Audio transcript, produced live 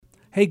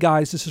Hey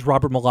guys, this is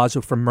Robert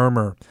Milazzo from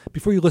Murmur.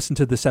 Before you listen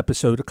to this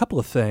episode, a couple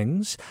of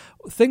things.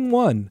 Thing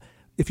one,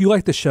 if you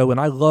like the show, and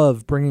I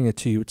love bringing it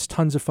to you, it's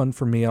tons of fun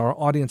for me. Our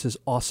audience is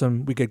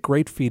awesome. We get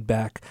great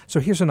feedback.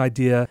 So here's an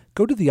idea.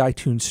 Go to the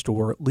iTunes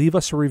store, leave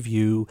us a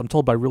review. I'm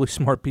told by really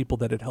smart people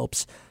that it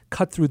helps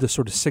cut through the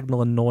sort of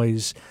signal and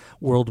noise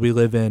world we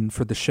live in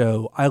for the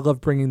show. I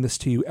love bringing this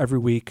to you every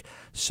week.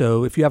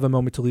 So if you have a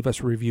moment to leave us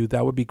a review,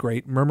 that would be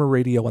great. Murmur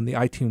Radio on the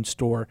iTunes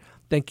store.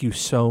 Thank you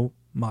so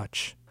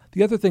much.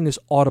 The other thing is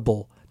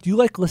Audible. Do you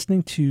like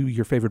listening to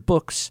your favorite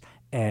books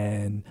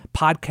and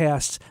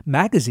podcasts,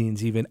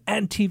 magazines even,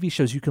 and TV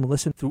shows? You can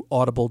listen through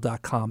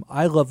audible.com.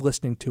 I love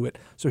listening to it.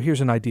 So here's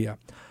an idea.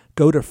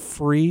 Go to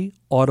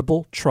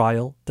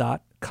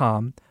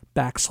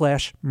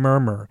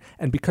freeaudibletrial.com/murmur.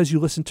 And because you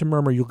listen to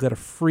Murmur, you'll get a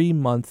free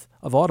month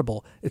of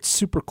Audible. It's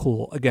super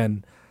cool.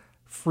 Again,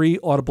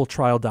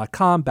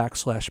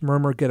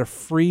 freeaudibletrial.com/murmur. Get a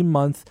free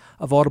month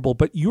of Audible,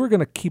 but you're going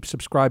to keep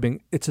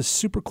subscribing. It's a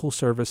super cool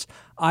service.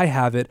 I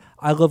have it.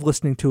 I love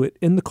listening to it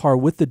in the car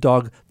with the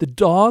dog. The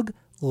dog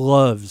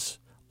loves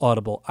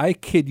Audible. I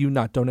kid you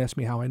not. Don't ask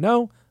me how I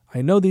know.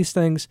 I know these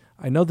things.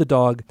 I know the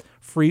dog.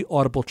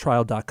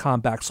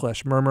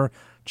 freeaudibletrial.com/murmur.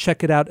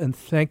 Check it out, and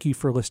thank you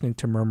for listening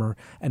to Murmur.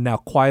 And now,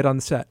 quiet on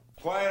the set.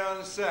 Quiet on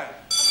the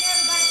set. Okay,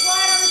 everybody,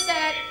 quiet on the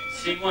set.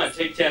 Scene 1,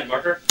 take 10,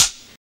 marker.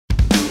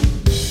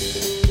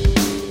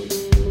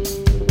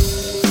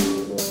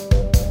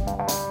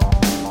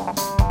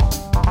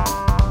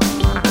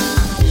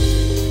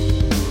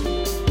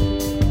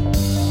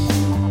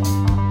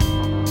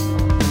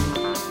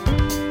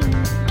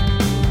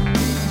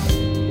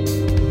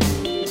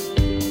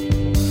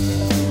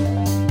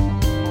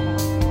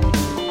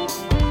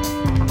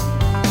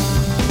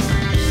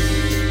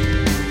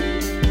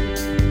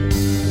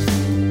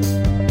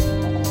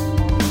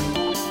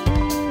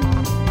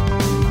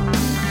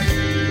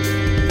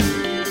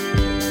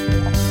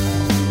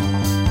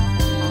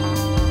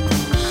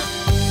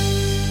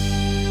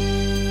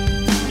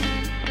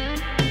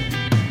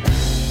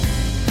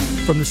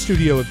 From the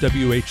studio of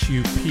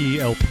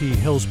WHUP-LP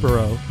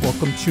Hillsborough,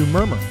 welcome to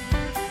Murmur.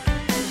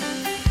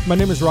 My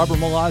name is Robert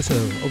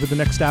Milazzo. Over the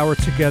next hour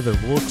together,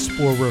 we'll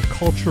explore where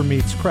culture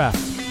meets craft.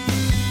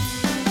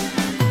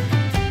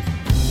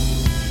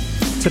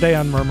 Today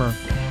on Murmur,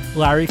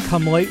 Larry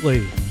Come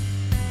Lately,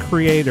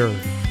 creator,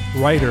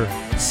 writer,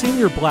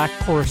 senior black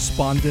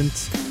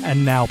correspondent,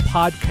 and now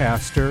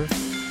podcaster,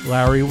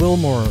 Larry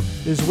Wilmore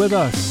is with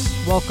us.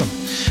 Welcome.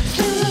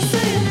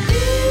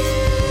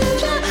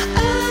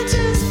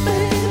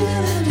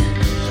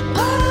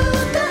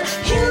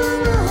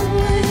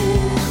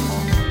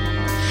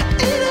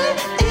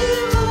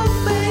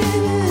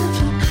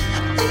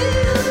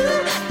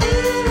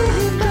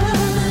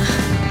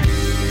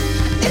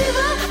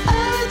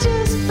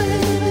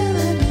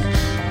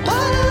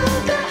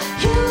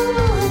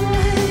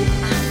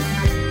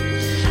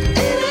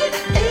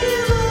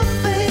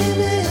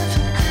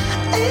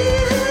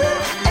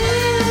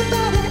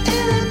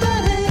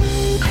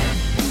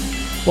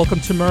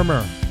 Welcome to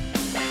Murmur.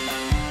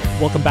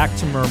 Welcome back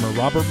to Murmur.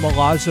 Robert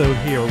Milazzo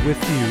here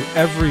with you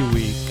every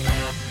week,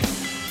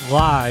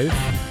 live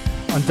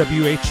on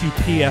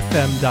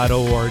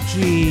WHUPFM.org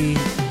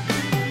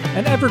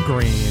and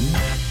Evergreen,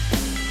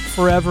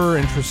 forever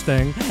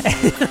interesting,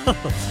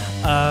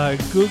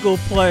 Google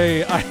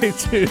Play,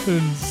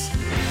 iTunes,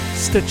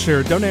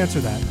 Stitcher. Don't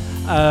answer that.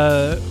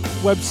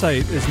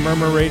 Website is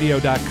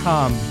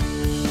murmurradio.com.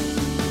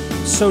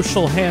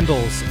 Social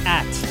handles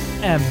at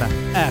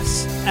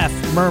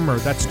MSF Murmur.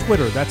 That's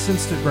Twitter. That's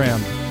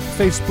Instagram.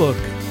 Facebook.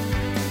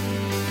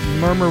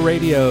 Murmur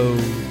Radio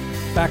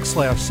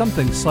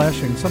 /something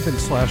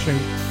slashing.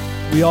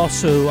 We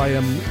also, I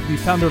am the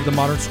founder of the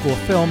Modern School of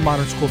Film,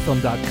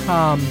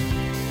 modernschoolfilm.com.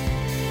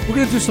 We're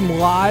going to do some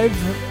live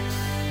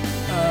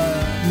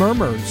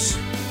murmurs.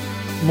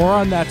 More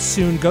on that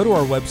soon. Go to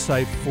our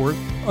website for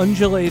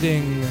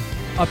undulating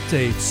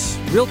updates,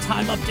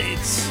 real-time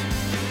updates.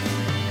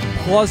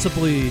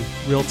 Plausibly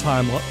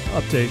real-time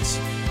updates.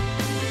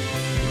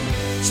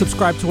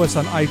 Subscribe to us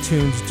on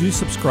iTunes. Do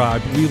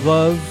subscribe. We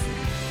love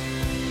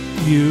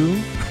you.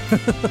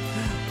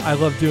 I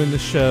love doing the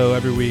show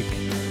every week.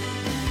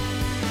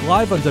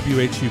 Live on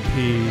WHUP.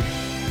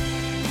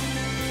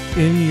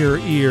 In your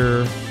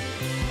ear.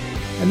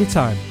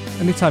 Anytime.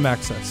 Anytime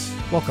access.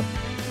 Welcome.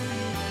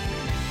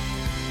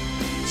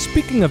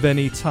 Speaking of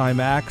anytime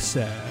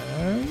access,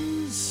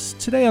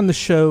 today on the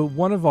show,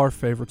 one of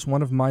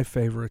my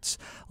favorites,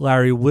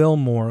 Larry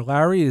Wilmore.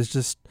 Larry is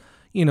just,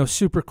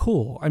 super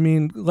cool. I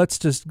mean, let's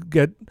just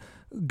get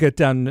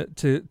down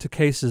to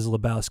cases,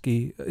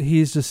 Lebowski.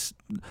 He's just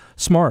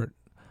smart,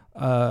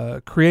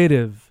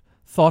 creative,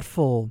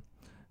 thoughtful,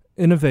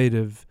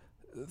 innovative,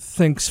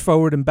 thinks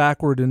forward and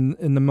backward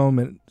in the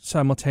moment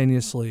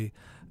simultaneously.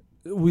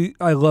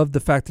 I love the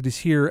fact that he's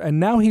here, and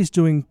now he's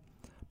doing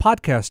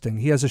podcasting.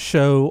 He has a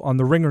show on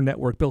the Ringer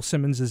Network, Bill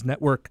Simmons'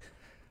 network.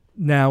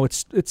 Now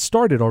it's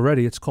started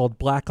already. It's called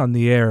Black on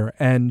the Air,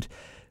 and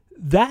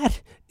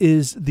that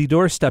is the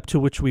doorstep to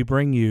which we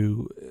bring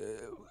you.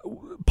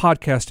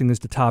 Podcasting is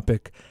the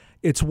topic.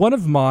 It's one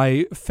of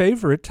my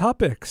favorite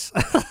topics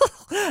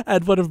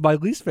and one of my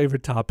least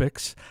favorite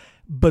topics,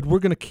 but we're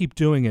going to keep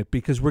doing it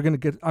because I'm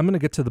going to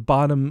get to the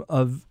bottom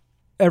of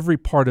every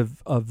part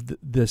of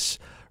this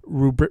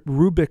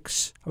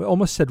Rubik's. I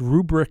almost said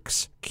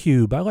Rubrik's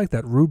Cube. I like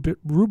that.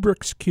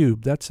 Rubrik's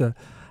Cube. That's a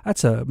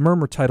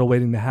Murmur title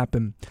waiting to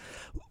happen.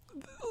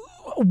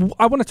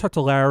 I want to talk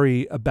to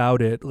Larry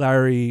about it.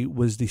 Larry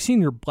was the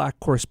senior black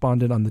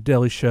correspondent on The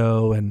Daily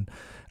Show, and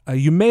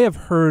you may have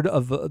heard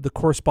of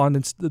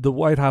the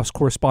White House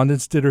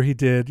Correspondents' Dinner he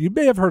did. You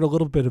may have heard a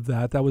little bit of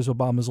that. That was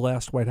Obama's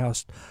last White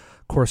House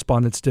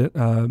Correspondents'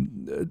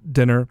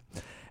 Dinner.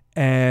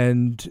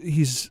 And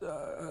he's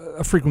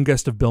a frequent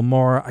guest of Bill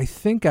Maher. I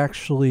think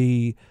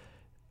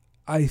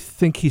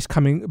he's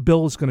coming.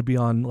 Bill is going to be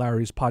on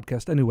Larry's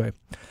podcast anyway.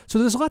 So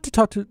there's a lot to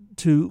talk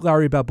to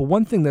Larry about. But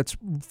one thing that's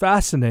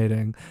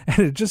fascinating, and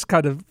it just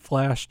kind of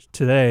flashed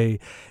today,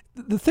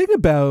 the thing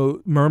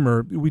about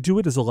Murmur, we do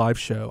it as a live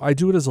show. I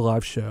do it as a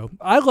live show.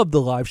 I love the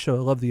live show. I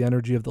love the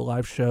energy of the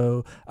live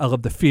show. I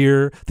love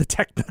the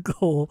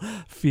technical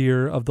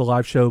fear of the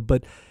live show.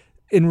 But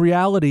in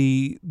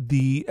reality,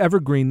 the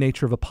evergreen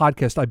nature of a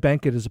podcast, I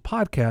bank it as a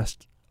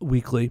podcast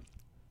weekly.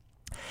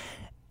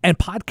 And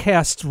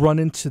podcasts run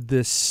into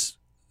this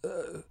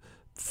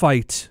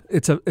fight.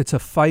 It's a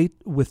fight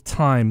with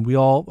time. We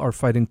all are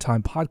fighting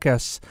time.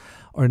 Podcasts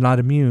are not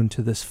immune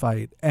to this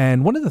fight.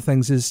 And one of the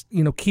things is,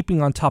 keeping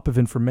on top of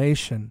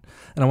information.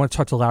 And I want to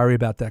talk to Larry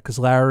about that because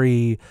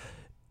Larry,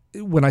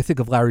 when I think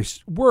of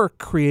Larry's work,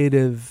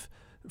 creative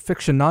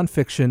fiction,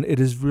 nonfiction, it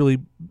is really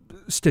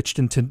stitched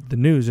into the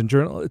news and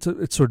journal.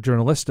 It's sort of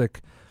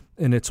journalistic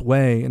in its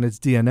way, in its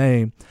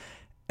DNA.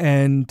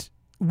 And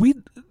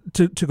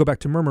to go back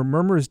to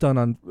Murmur is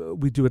done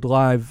we do it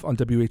live on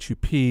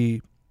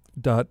WHUP.org,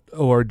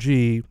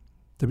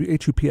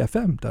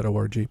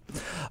 WHUPFM.org,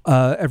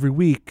 every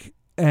week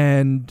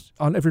and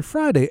on every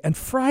Friday. And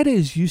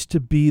Fridays used to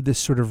be this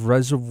sort of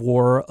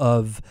reservoir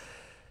of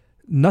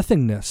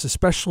nothingness,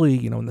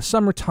 especially, in the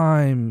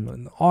summertime,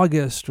 in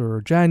August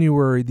or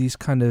January, these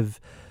kind of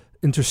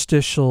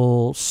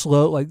interstitial,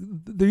 slow,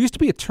 there used to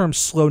be a term,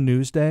 slow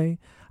news day.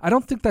 I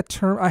don't think that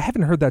term, I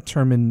haven't heard that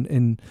term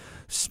in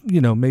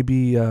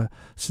maybe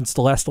since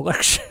the last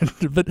election.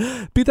 But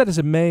be that as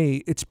it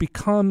may, it's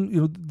become,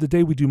 the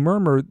day we do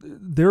Murmur,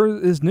 there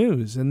is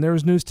news, and there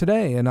is news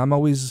today. And I'm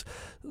always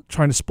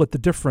trying to split the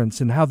difference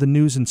and how the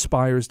news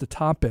inspires the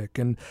topic.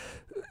 And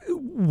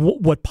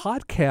what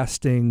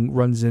podcasting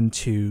runs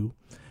into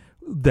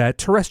that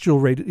terrestrial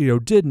radio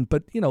didn't,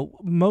 but,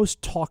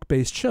 most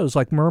talk-based shows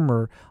like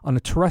Murmur on a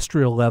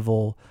terrestrial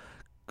level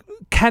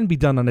can be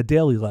done on a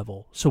daily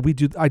level. So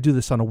I do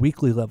this on a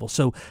weekly level.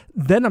 So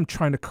then I'm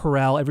trying to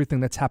corral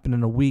everything that's happened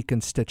in a week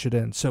and stitch it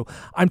in. So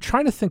I'm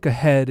trying to think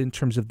ahead in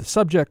terms of the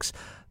subjects,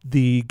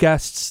 the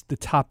guests, the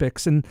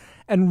topics, and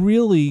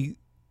really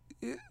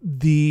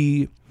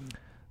the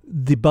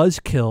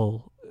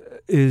buzzkill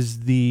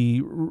is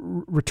the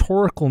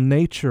rhetorical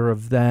nature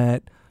of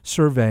that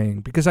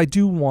surveying, because I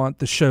do want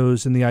the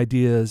shows and the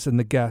ideas and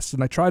the guests,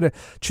 and I try to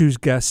choose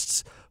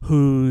guests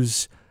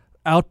whose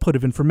output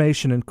of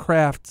information and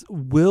craft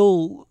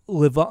will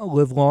live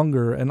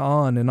longer and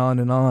on and on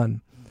and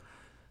on.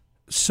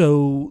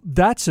 So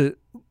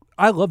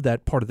I love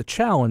that part of the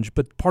challenge,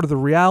 but part of the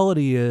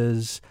reality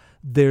is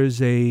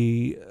there's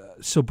a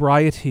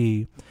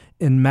sobriety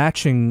in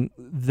matching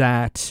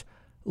that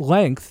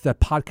length that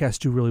podcasts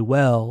do really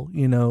well,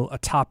 a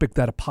topic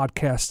that a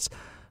podcast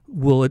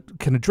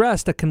can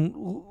address that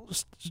can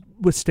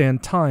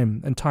withstand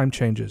time and time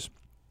changes.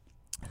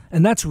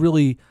 And that's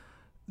really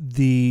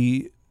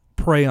the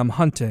prey I'm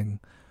hunting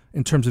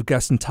in terms of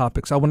guests and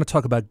topics. I want to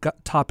talk about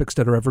topics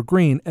that are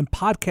evergreen, and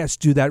podcasts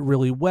do that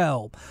really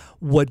well.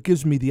 What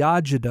gives me the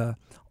agita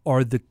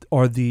are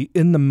the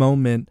in the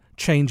moment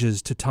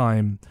changes to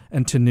time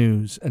and to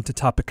news and to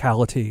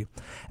topicality.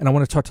 And I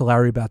want to talk to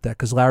Larry about that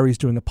because Larry's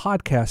doing a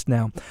podcast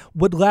now.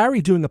 What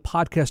Larry doing a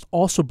podcast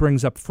also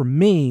brings up for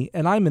me,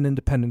 and I'm an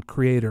independent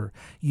creator.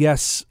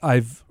 Yes,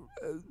 I've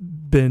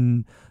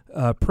been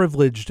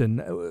privileged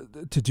and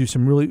to do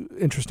some really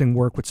interesting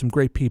work with some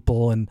great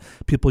people and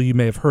people you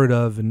may have heard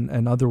of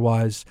and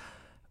otherwise.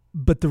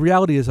 But the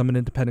reality is I'm an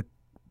independent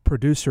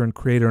producer and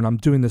creator, and I'm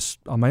doing this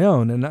on my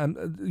own.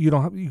 And you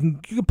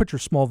can put your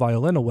small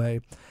violin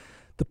away.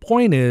 The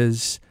point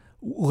is,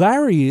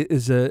 Larry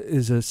is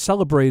a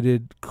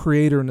celebrated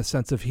creator in the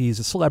sense of he's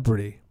a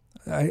celebrity.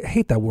 I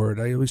hate that word.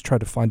 I always try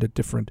to find a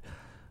different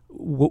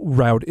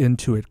route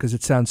into it because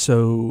it sounds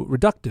so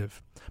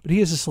reductive. But he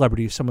is a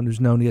celebrity, someone who's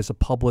known. He has a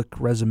public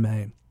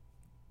resume.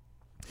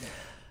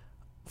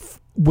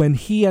 When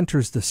he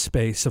enters the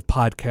space of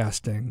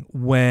podcasting,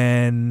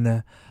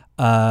 when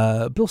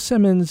Bill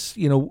Simmons,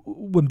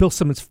 when Bill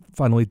Simmons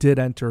finally did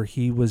enter,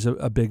 he was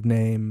a big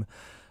name.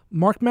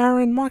 Mark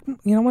Maron, I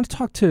want to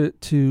talk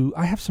to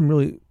I have some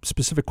really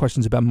specific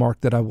questions about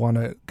Mark that I want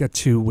to get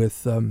to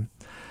with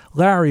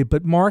Larry,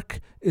 but Mark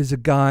is a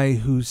guy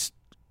who's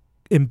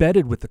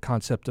embedded with the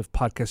concept of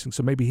podcasting.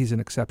 So maybe he's an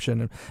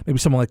exception, and maybe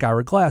someone like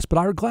Ira Glass. But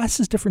Ira Glass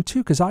is different too,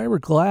 because Ira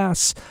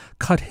Glass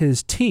cut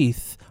his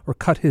teeth or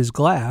cut his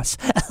glass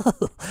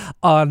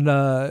on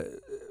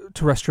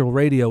terrestrial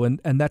radio, and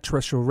that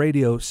terrestrial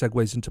radio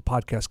segues into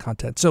podcast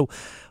content. So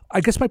I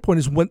guess my point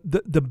is, when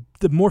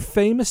the more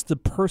famous the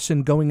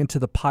person going into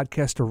the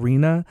podcast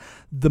arena,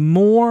 the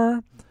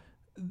more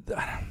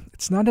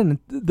it's not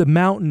the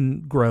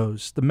mountain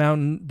grows.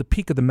 The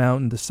peak of the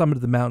mountain, the summit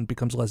of the mountain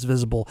becomes less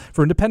visible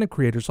for independent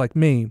creators like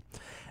me.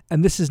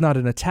 And this is not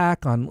an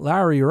attack on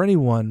Larry or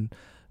anyone.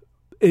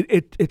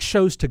 It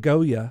shows to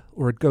go ya,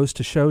 or it goes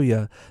to show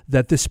you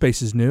that this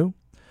space is new.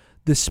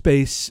 This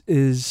space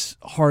is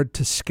hard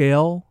to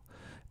scale,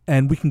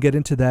 and we can get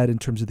into that in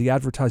terms of the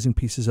advertising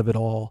pieces of it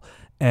all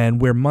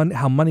and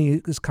how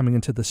money is coming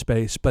into the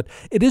space. But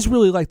it is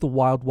really like the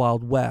wild,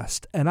 wild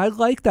west, and I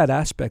like that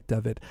aspect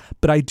of it.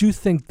 But I do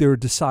think there are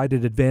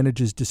decided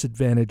advantages,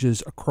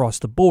 disadvantages across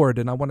the board,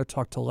 and I want to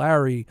talk to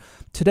Larry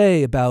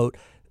today about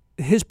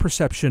his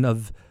perception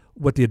of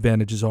what the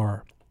advantages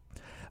are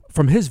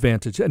from his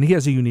vantage, and he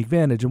has a unique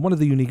vantage. And one of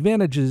the unique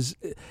vantages,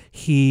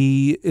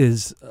 he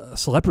is a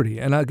celebrity.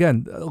 And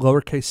again,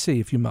 lowercase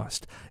c, if you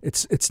must.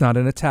 It's not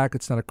an attack.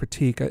 It's not a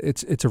critique.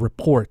 It's a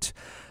report.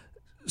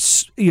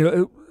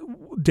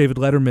 David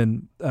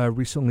Letterman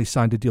recently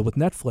signed a deal with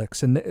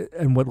Netflix,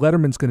 and what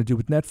Letterman's going to do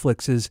with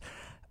Netflix is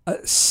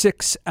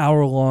 6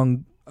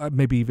 hour-long,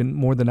 maybe even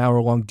more than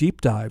hour-long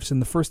deep dives.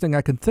 And the first thing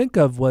I can think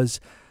of was,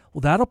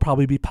 well, that'll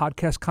probably be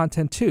podcast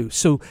content too.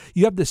 So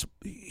you have this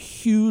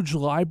huge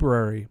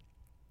library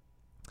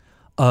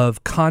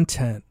of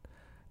content,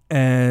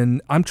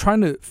 and I'm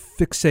trying to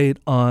fixate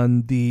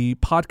on the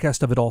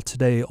podcast of it all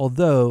today.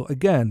 Although,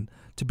 again,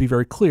 to be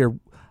very clear,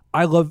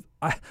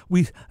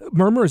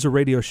 Murmur is a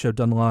radio show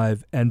done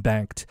live and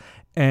banked,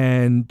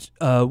 and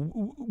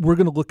we're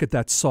going to look at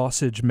that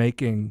sausage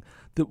making.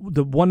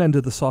 The one end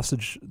of the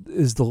sausage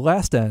is the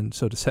last end,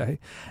 so to say,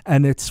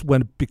 and it's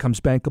when it becomes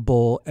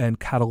bankable and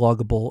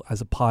catalogable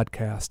as a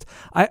podcast.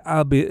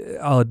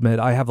 I'll admit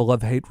I have a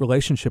love-hate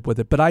relationship with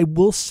it, but I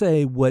will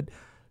say what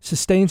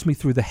sustains me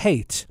through the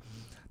hate.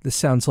 This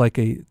sounds like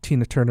a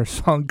Tina Turner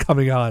song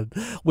coming on.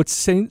 What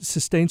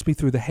sustains me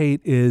through the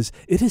hate is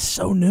it is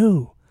so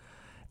new.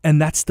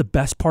 And that's the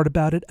best part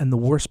about it and the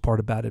worst part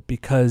about it,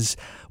 because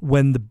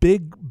when the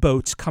big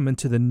boats come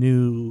into the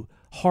new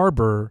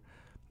harbor,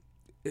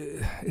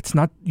 it's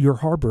not your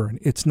harbor.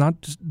 It's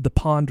not the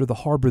pond or the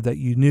harbor that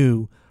you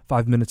knew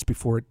 5 minutes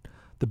before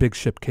the big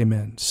ship came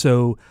in.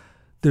 So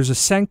there's a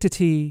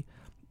sanctity,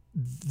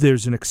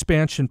 there's an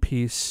expansion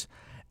piece.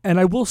 And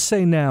I will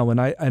say now,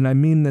 and I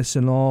mean this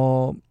in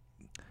all,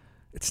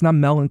 it's not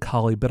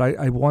melancholy, but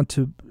I want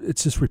to,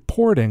 it's just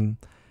reporting.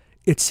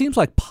 It seems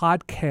like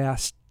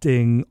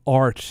podcasting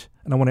art,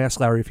 and I want to ask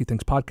Larry if he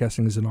thinks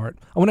podcasting is an art.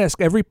 I want to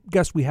ask every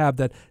guest we have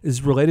that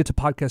is related to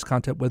podcast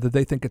content whether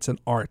they think it's an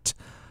art.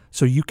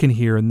 So you can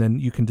hear and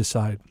then you can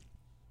decide.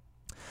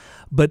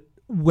 But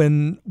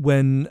when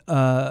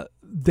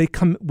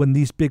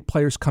these big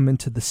players come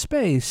into the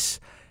space,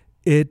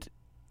 it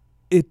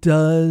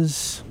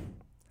does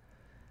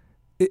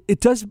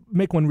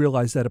make one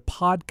realize that a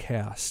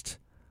podcast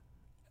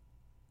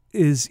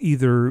is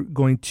either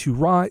going to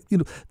rise.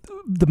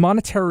 The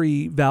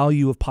monetary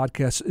value of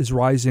podcasts is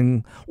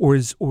rising, or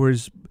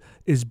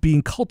is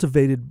being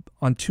cultivated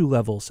on two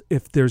levels.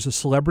 If there's a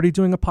celebrity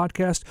doing a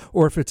podcast,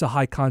 or if it's a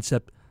high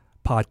concept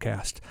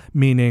podcast,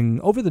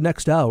 meaning over the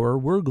next hour,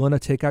 we're going to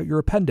take out your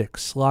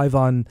appendix live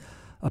on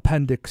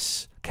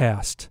Appendix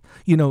Cast.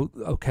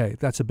 Okay,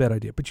 that's a bad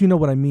idea, but you know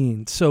what I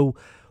mean. So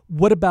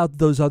what about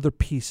those other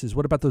pieces?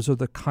 What about those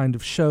other kind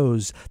of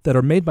shows that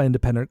are made by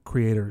independent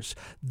creators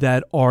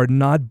that are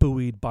not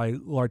buoyed by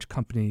large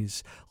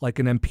companies like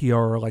an NPR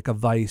or like a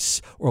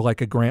Vice or like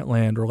a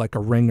Grantland or like a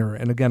Ringer?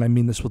 And again, I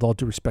mean this with all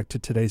due respect to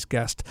today's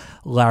guest,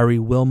 Larry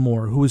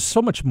Wilmore, who is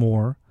so much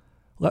more.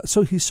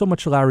 So he's so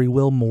much Larry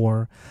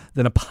Wilmore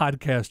than a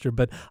podcaster,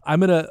 but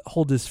I'm going to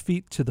hold his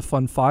feet to the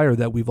fun fire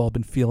that we've all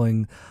been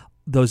feeling,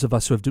 those of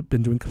us who have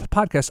been doing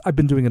podcasts. I've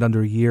been doing it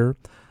under a year.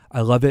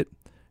 I love it.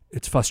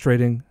 It's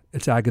frustrating.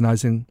 It's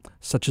agonizing.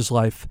 Such is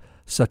life.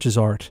 Such is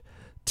art.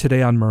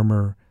 Today on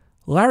Murmur,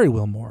 Larry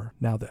Wilmore.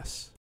 Now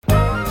this.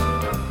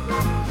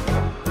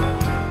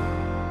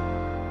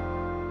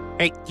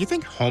 Hey, do you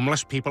think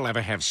homeless people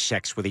ever have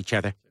sex with each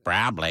other?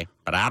 Probably,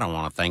 but I don't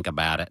want to think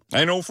about it.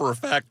 I know for a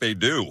fact they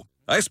do.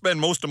 I spend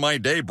most of my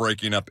day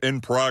breaking up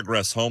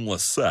in-progress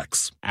homeless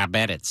sex. I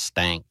bet it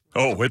stink.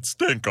 Oh, it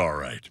stink, all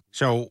right.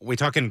 So, we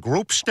talking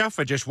group stuff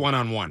or just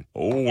one-on-one?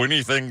 Oh,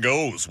 anything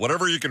goes.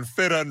 Whatever you can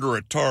fit under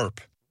a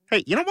tarp.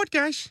 Hey, you know what,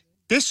 guys?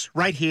 This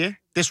right here,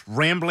 this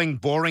rambling,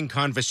 boring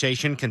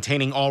conversation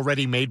containing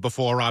already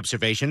made-before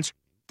observations,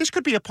 this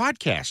could be a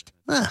podcast.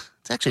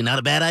 It's actually not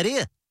a bad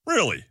idea.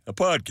 Really? A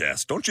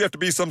podcast? Don't you have to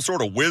be some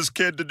sort of whiz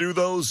kid to do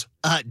those?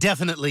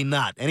 Definitely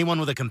not. Anyone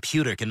with a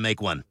computer can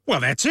make one. Well,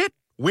 that's it.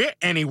 We're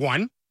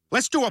anyone.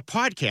 Let's do a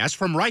podcast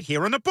from right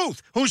here in the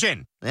booth. Who's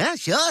in? Yeah,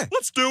 sure.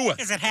 Let's do it.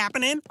 Is it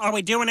happening? Are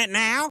we doing it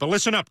now? But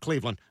listen up,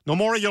 Cleveland. No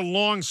more of your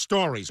long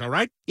stories, all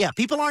right? Yeah,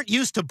 people aren't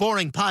used to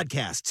boring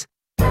podcasts.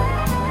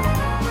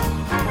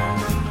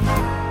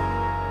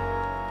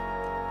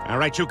 All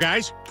right, you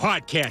guys,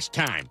 podcast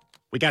time.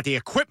 We got the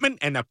equipment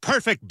and the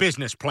perfect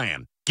business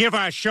plan. Give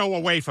our show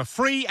away for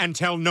free and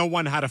tell no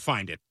one how to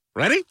find it.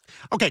 Ready?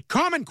 Okay,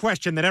 common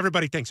question that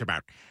everybody thinks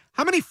about.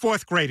 How many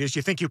fourth graders do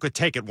you think you could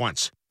take at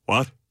once?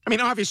 What? I mean,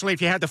 obviously,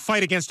 if you had to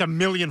fight against 1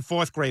 million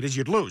fourth graders,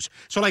 you'd lose.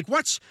 So, like,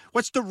 what's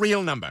the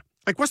real number?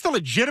 Like, what's the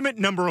legitimate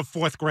number of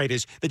fourth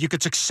graders that you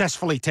could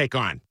successfully take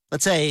on?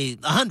 Let's say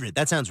 100.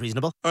 That sounds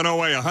reasonable. Oh, no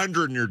way,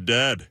 100 and you're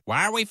dead.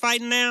 Why are we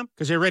fighting now?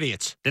 Because they're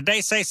idiots. Did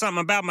they say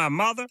something about my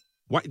mother?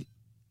 What?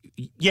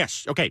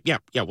 Yes. Okay, yeah,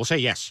 we'll say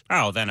yes.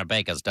 Oh, then a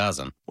baker's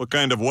dozen. What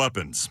kind of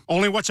weapons?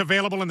 Only what's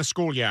available in the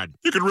schoolyard.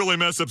 You could really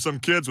mess up some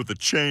kids with a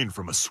chain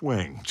from a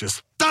swing.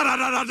 Just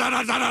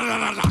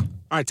da-da-da-da-da-da-da-da-da.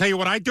 All right, tell you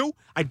what I'd do?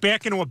 I'd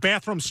back into a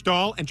bathroom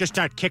stall and just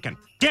start kicking.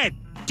 Dead,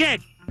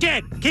 dead,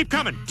 dead. Keep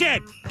coming,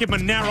 dead. Give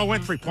them a narrow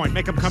entry point.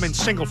 Make them come in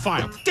single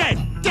file. Dead,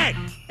 dead.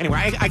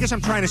 Anyway, I guess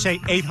I'm trying to say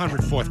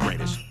 800 fourth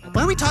graders.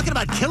 Why are we talking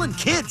about killing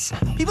kids?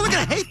 People are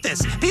gonna hate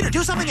this. Peter,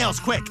 do something else,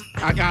 quick.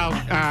 What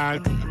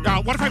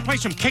if I play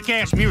some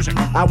kick-ass music?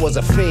 I was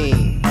a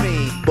fiend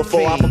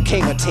before I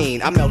became a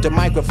teen. I melted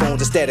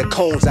microphones instead of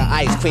cones of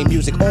ice cream.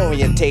 Music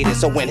orientated,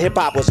 so when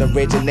hip-hop was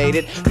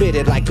originated,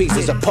 fitted like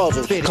pieces of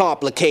puzzles,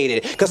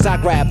 complicated. Cause I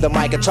grab the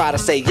mic and try to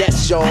say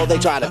yes, y'all. They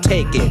try to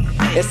take it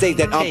and say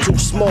that I'm too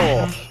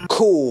small.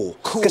 Cool,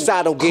 cause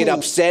I don't get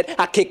upset.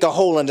 I kick a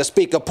hole in the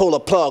speaker, pull a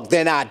plug,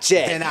 then I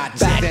jet.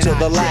 Back to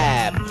the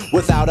lab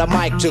without a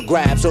mic to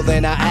grab. So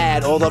then I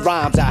add all the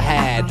rhymes I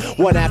had,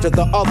 one after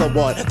the other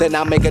one. Then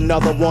I make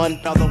another one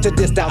to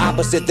diss the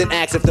opposite, then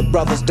ask if the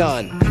brother's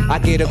done. I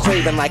get a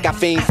craving like I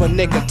fiend for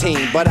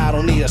nicotine, but I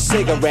don't need a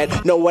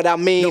cigarette. Know what I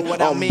mean?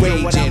 I'm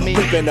raging,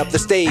 ripping up the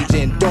stage,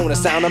 and don't it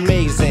sound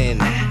amazing?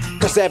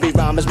 Cause every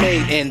rhyme is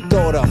made and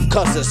thought of,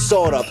 cause it's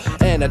sort of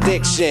an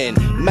addiction,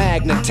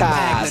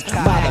 magnetized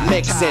by the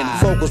mixing.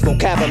 Vocals,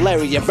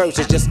 vocabulary, and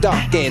verses just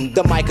stuck in.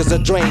 The mic is a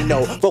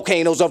Drano,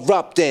 volcanoes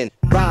erupting,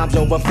 rhymes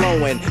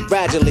overflowing,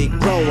 gradually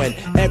growing.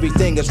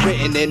 Everything is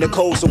written in the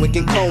code so it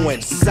can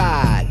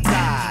coincide.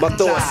 My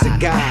thoughts are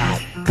God.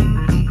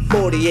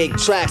 48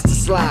 tracks to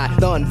slide,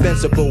 the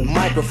invincible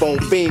microphone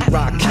fiend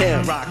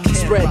rockin'.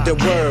 Spread the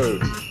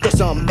word, cause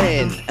I'm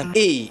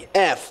N-E-F-F-E-C-T,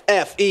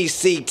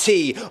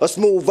 a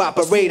smooth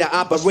operator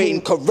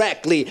operating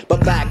correctly.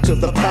 But back to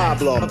the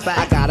problem,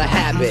 I got a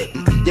habit,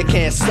 you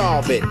can't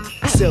solve it.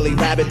 Silly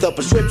rabbit, the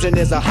prescription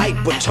is a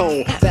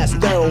hypertone. That's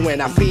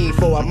heroin, I fiend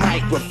for a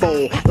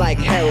microphone like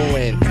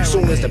heroin.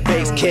 Soon as the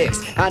bass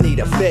kicks, I need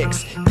a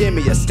fix. Give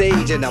me a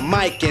stage and a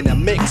mic and a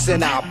mix,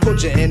 and I'll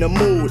put you in a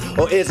mood.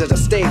 Or is it a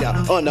state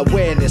of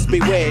unawareness?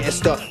 Beware, it's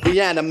the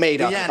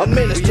reanimator. A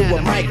menace to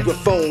a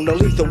microphone, a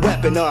lethal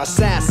weapon or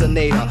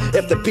assassinator.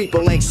 If the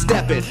people ain't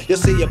stepping, you'll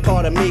see a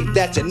part of me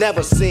that you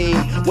never seen.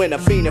 When I'm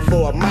fiending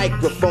for a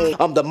microphone,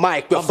 I'm the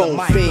microphone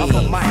fiend. I'm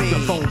the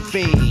microphone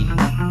fiend.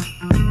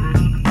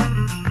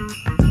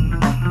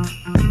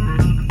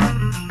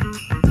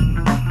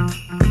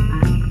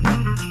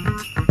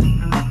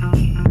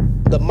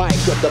 The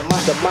microphone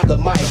fiend. The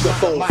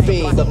microphone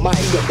fiend. The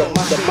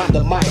microphone fiend.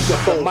 The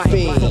microphone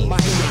fiend.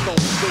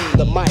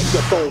 The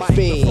microphone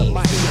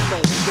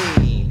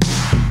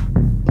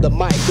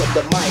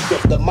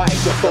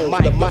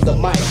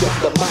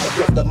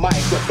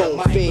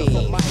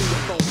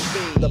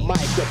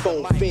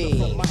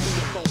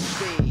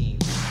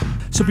fiend.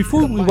 So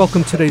before we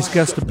welcome today's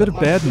guest, a bit of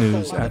bad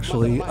news,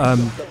 actually. I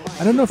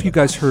don't know if you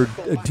guys heard,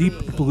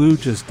 Deep Blue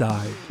just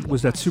died. It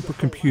was that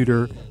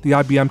supercomputer, the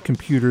IBM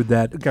computer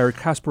that Garry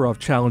Kasparov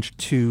challenged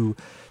to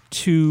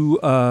 2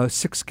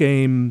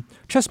 6-game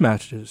chess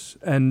matches,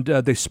 and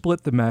they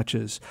split the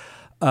matches.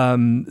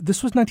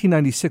 This was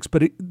 1996,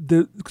 but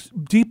the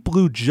Deep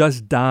Blue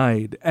just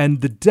died,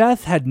 and the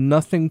death had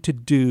nothing to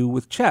do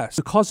with chess.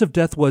 The cause of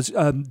death was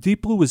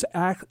Deep Blue was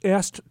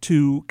asked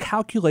to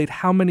calculate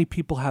how many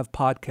people have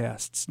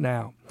podcasts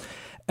now.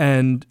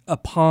 And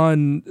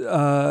upon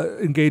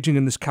engaging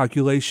in this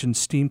calculation,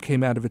 steam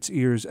came out of its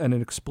ears and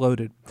it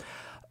exploded.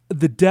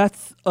 The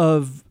death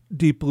of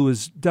Deep Blue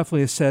is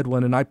definitely a sad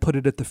one, and I put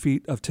it at the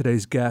feet of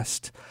today's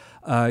guest.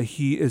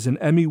 He is an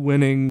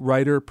Emmy-winning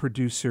writer,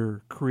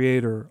 producer,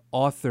 creator,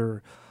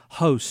 author,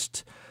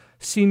 host,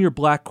 senior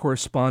Black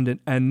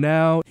correspondent, and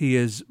now he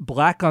is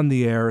Black on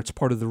the Air. It's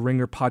part of the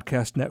Ringer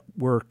Podcast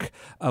Network.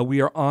 We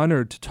are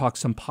honored to talk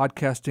some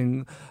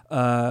podcasting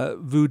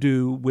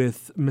voodoo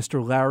with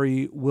Mr.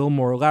 Larry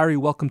Wilmore. Larry,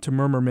 welcome to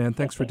Murmur, man.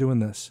 Thanks for doing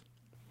this.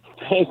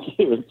 Thank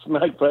you. It's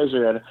my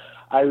pleasure. And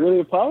I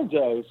really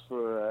apologize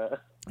for...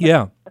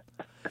 Yeah.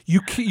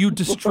 You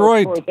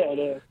destroyed.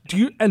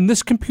 And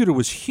this computer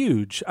was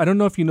huge. I don't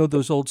know if you know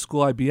those old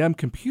school IBM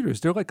computers.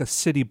 They're like a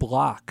city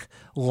block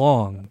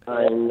long.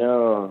 I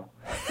know.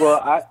 Well,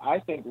 I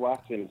think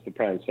Watson is the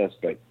prime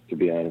suspect, to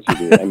be honest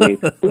with you. I mean,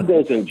 who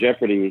goes in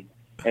jeopardy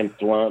and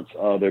flaunts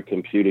all their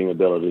computing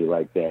ability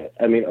like that.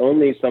 I mean,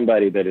 only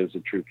somebody that is a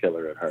true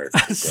killer at heart.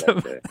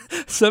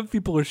 Some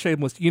people are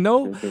shameless.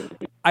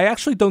 I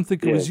actually don't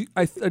think it was you.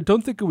 I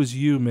don't think it was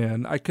you,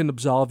 man. I can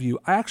absolve you.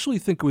 I actually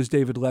think it was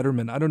David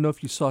Letterman. I don't know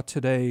if you saw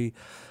today.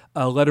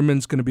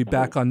 Letterman's going to be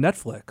back on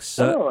Netflix.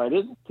 I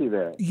didn't see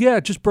that. Yeah,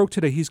 it just broke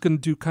today. He's going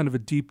to do kind of a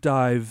deep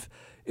dive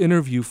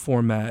interview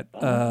format,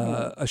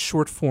 a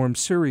short form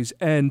series.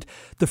 And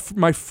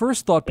my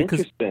first thought,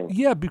 because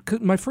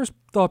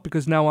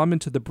now I'm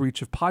into the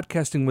breach of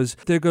podcasting, was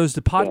there goes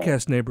the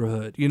podcast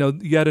neighborhood.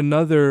 Yet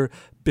another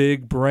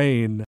big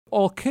brain.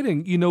 All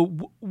kidding.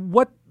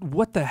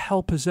 What the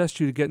hell possessed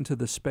you to get into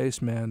this space,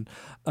 man?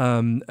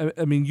 I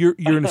mean, you're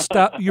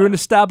an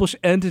established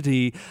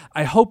entity.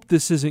 I hope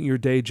this isn't your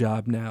day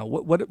job now.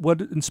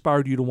 What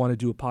inspired you to want to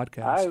do a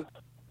podcast?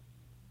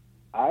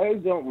 I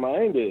don't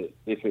mind it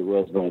if it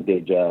was my day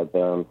job,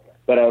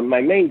 but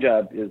my main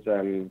job is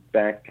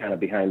back kind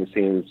of behind the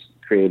scenes,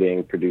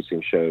 creating,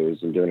 producing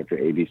shows, and doing it for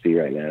ABC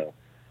right now.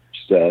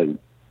 It's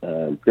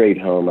a great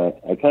home.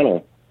 I kind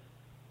of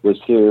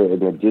was here in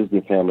the Disney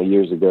family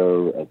years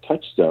ago at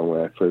Touchstone,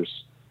 where I first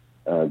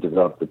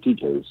developed the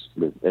PJs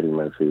with Eddie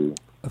Murphy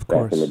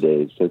back in the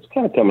days. So it's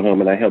kind of coming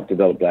home, and I helped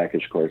develop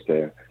Blackish Course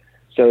there.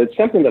 So it's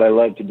something that I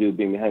love to do,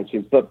 being behind the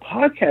scenes. But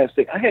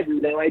podcasting, I had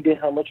no idea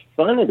how much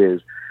fun it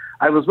is.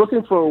 I was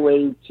looking for a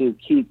way to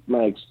keep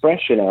my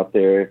expression out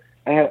there.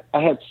 I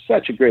had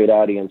such a great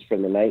audience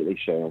from the nightly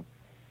show,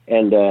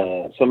 and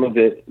some of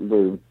it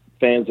were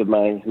fans of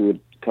mine who would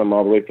come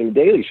all the way from the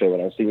Daily Show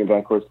when I was senior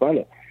bond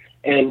correspondent.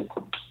 And,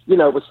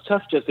 it was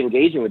tough just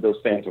engaging with those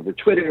fans over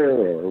Twitter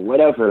or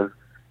whatever.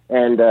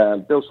 And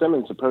Bill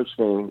Simmons approached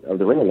me, of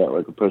the Ringer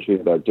Network, approached me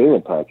about doing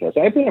a podcast.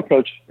 I had been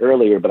approached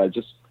earlier, but I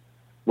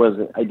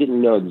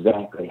didn't know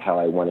exactly how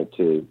I wanted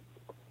to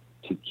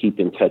keep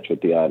in touch with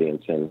the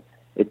audience. And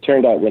it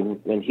turned out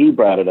when he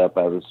brought it up,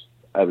 I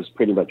was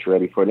pretty much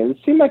ready for it. And it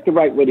seemed like the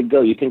right way to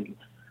go.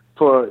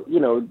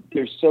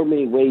 There's so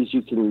many ways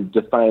you can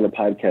define a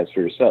podcast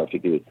for yourself. You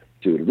could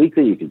do it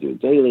weekly, you could do it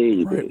daily,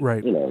 you could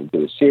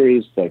do a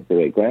series like the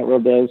way Grant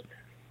World does.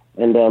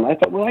 And I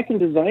thought, well, I can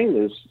design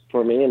this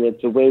for me, and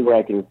it's a way where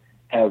I can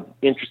have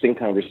interesting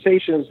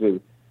conversations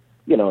with,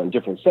 on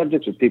different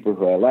subjects with people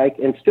who I like,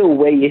 and still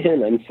weigh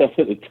in on some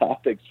of the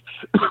topics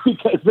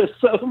because there's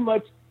so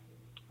much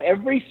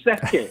every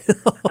second.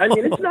 I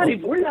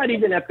mean, we're not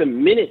even at the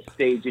minute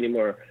stage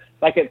anymore.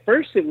 Like at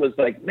first it was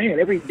like, man,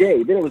 every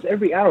day. Then it was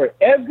every hour.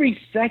 Every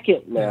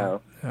second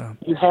now,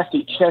 you have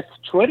to check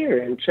Twitter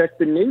and check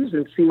the news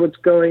and see what's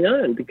going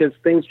on because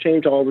things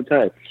change all the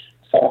time.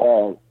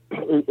 So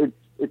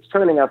it's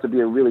turning out to be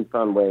a really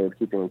fun way of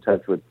keeping in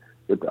touch with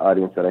the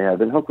audience that I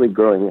have and hopefully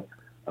growing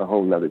a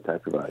whole nother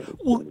type of audience.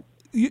 Well,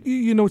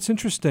 it's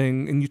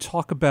interesting, and you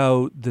talk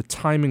about the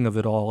timing of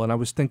it all, and I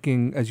was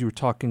thinking, as you were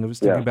talking,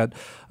 about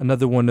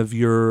another one of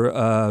your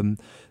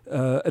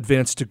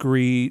advanced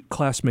degree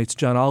classmates,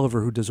 John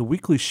Oliver, who does a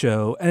weekly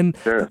show. And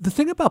the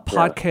thing about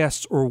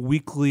podcasts or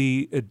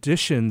weekly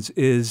editions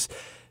is,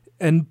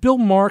 and Bill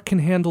Maher can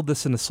handle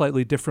this in a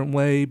slightly different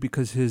way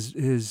because his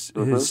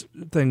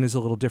thing is a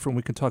little different.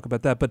 We can talk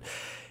about that, but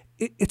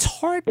it's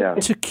hard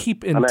to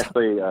keep in.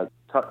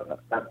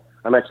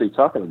 I'm actually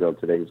talking to Bill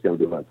today. He's going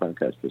to do my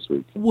podcast this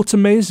week. Well, it's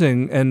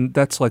amazing, and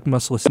that's like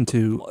must listen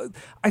to.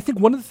 I think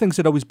one of the things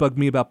that always bugged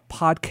me about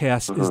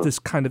podcasts is this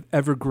kind of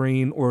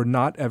evergreen or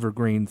not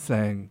evergreen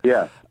thing.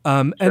 Yeah.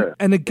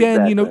 And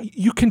again,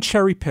 you can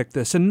cherry pick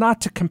this, and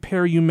not to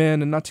compare you,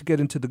 man, and not to get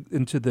into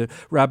the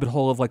rabbit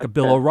hole of like a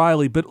Bill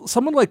O'Reilly, but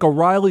someone like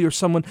O'Reilly or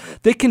someone,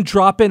 they can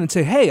drop in and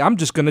say, "Hey, I'm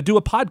just going to do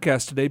a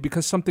podcast today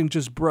because something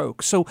just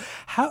broke." So,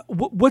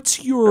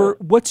 what's your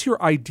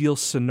ideal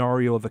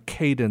scenario of a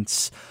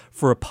cadence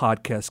for a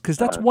podcast? Because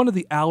that's one of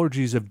the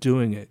allergies of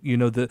doing it.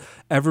 The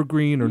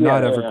evergreen or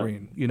not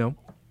evergreen.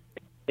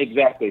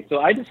 Exactly. So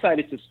I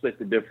decided to split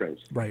the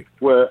difference. Right.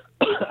 Where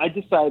I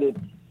decided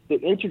the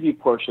interview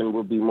portion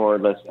will be more or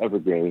less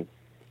evergreen.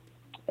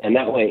 And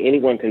that way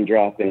anyone can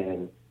drop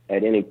in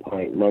at any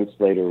point, months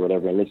later or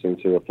whatever, and listen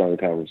to a fun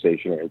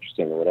conversation or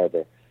interesting or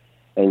whatever,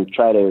 and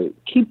try to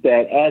keep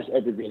that as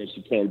evergreen as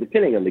you can,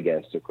 depending on the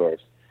guest, of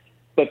course.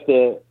 But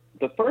the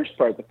first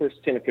part, the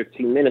first 10 or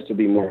 15 minutes will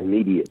be more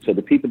immediate. So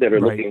the people that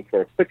are looking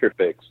for a quicker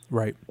fix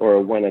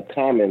or want to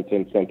comment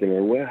on something,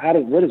 or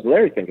what does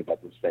Larry think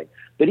about this thing?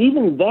 But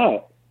even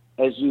that,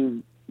 as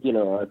you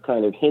are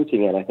kind of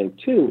hinting at, I think,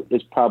 too,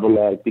 is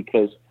problematic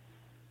because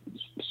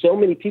so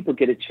many people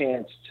get a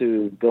chance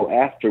to go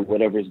after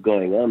whatever's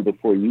going on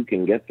before you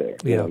can get there.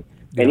 You know?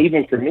 And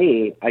even for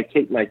me, I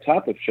take my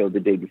top-up show the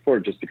day before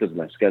just because of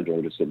my schedule.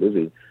 I'm just so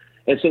busy.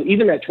 And so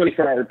even that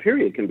 24-hour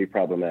period can be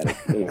problematic.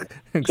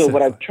 Exactly. So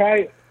what I've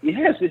tried,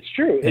 yes, it's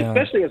true,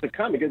 especially as a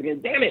comic, you're thinking,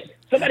 damn it,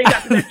 somebody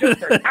got to that joke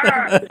first.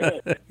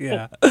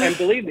 And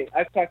believe me,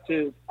 I've talked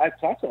to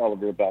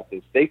Oliver about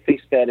this. They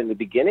faced that in the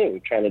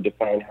beginning, trying to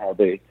define how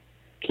they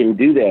can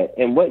do that.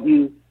 And what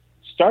you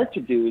start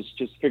to do is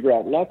just figure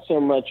out not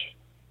so much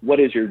what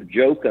is your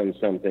joke on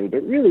something,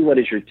 but really what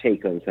is your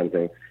take on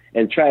something,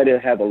 and try to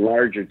have a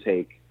larger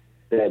take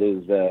that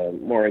is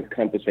more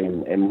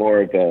encompassing and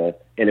more of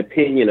an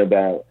opinion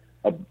about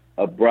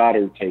a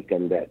broader take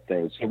on that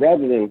thing. So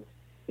rather than,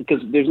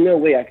 because there's no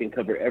way I can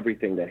cover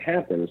everything that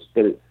happens,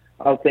 but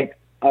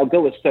I'll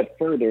go a step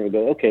further and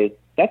go, okay,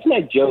 that's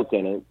my joke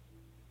in it,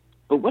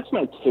 but what's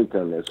my take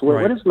on this?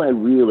 What is my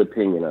real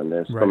opinion on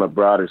this from a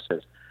broader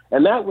sense?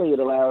 And that way it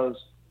allows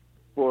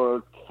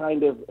for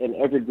kind of an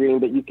evergreen,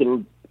 but you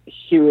can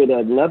hear it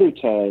another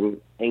time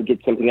and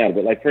get something out of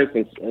it. Like, for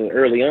instance,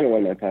 early on in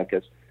one of my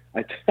podcasts,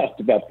 I talked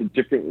about the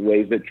different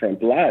ways that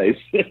Trump lies.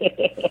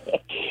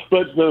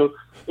 But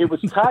it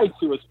was tied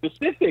to a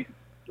specific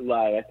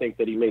lie, I think,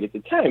 that he made at the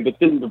time. But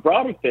then the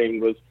broader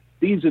thing was,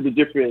 these are the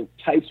different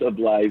types of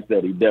lies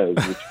that he does,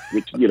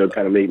 which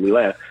kind of made me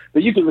laugh.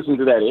 But you can listen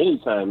to that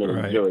anytime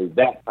and enjoy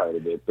that part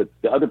of it. But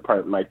the other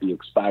part might be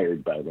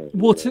expired by then.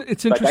 Well, it's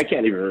interesting. Like, I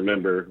can't even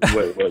remember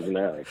what it was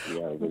now.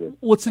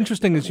 What's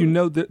interesting is,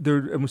 that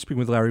and we're speaking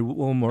with Larry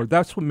Wilmore,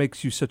 that's what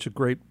makes you such a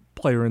great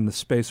player in the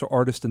space or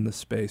artist in the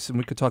space. And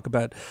we could talk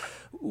about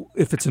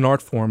if it's an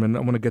art form, and I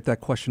want to get that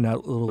question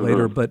out a little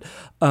later. But,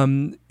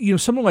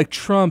 someone like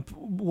Trump,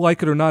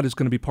 like it or not, is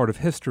going to be part of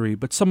history.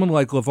 But someone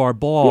like LeVar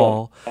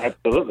Ball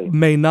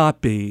may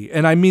not be.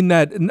 And I mean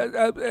that,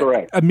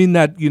 correct. I mean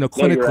that,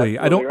 clinically.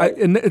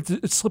 And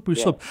it's slippery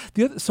slope.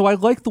 So I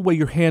like the way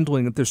you're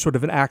handling it. There's sort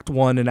of an Act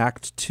 1 and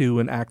Act 2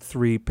 and Act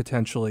 3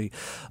 potentially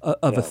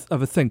of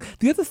a thing.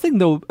 The other thing,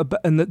 though,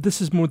 and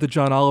this is more the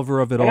John Oliver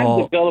of it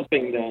all. I'm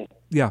developing that.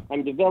 Yeah.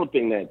 I'm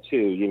developing that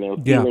too,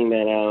 feeling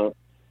that out,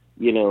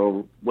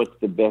 what's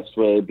the best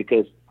way,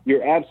 because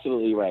you're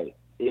absolutely right.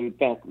 In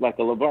fact, like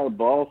a LeVar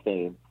Ball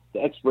thing,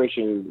 the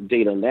expiration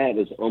date on that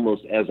is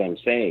almost as I'm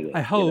saying it.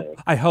 I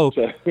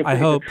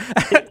hope.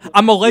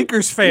 I'm a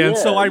Lakers fan,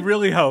 so I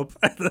really hope.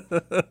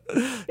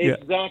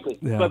 Exactly.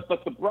 Yeah.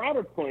 But the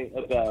broader point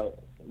about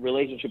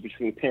relationship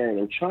between parent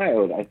and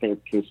child, I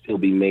think, can still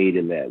be made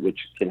in that, which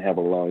can have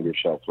a longer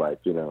shelf life,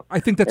 I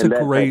think that's a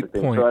great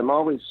point. So I'm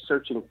always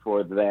searching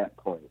for that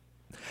point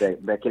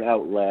that can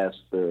outlast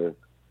the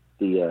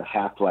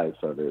half-life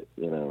of it,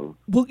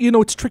 Well,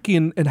 it's tricky,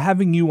 and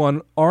having you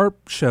on our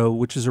show,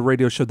 which is a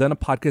radio show, then a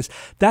podcast,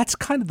 that's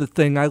kind of the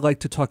thing I like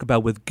to talk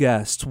about with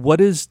guests.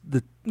 What is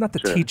not the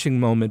teaching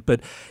moment,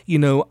 but,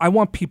 I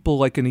want people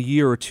like in a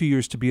year or 2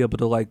 years to be able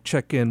to like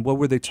check in. What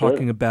were they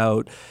talking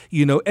about?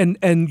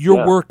 And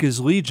your work is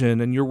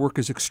legion and your work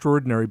is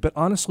extraordinary. But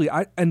honestly,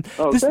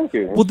 thank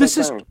you. Well, this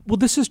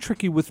is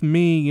tricky with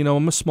me.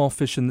 I'm a small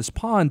fish in this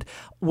pond.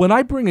 When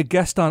I bring a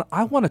guest on,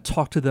 I want to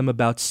talk to them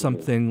about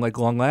something like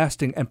long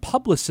lasting, and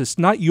publicists,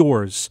 not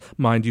yours,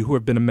 mind you, who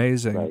have been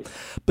amazing,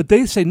 but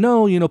they say,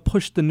 no,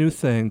 push the new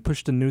thing.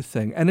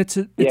 And it's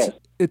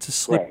a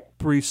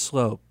slippery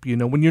slope,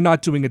 when you're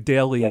not doing a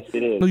daily. Yes,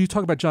 it is. You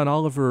talk about John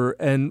Oliver,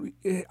 and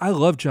I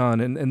love John,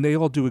 and they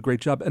all do a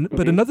great job.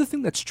 But another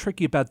thing that's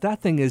tricky about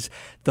that thing is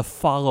the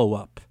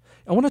follow-up.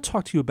 I want to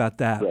talk to you about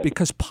that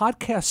because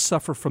podcasts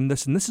suffer from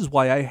this, and this is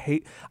why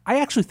I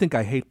actually think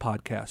I hate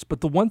podcasts.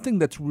 But the one thing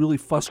that's really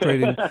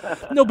frustrating,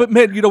 no, but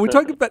man, we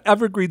talk about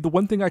evergreen. The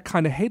one thing I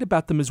kind of hate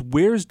about them is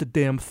where's the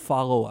damn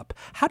follow-up?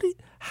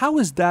 How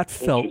has that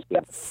felt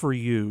for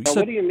you? Now,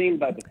 what do you mean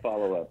by the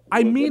follow-up?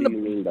 What do you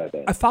mean by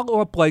that? I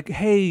follow up like,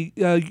 hey,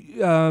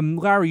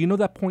 Larry,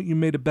 that point you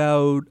made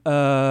about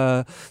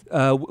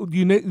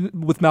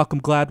with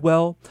Malcolm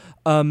Gladwell?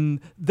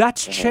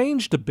 That's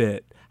changed a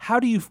bit.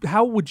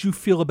 How would you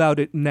feel about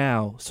it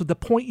now? So the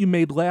point you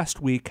made last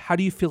week, how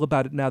do you feel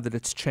about it now that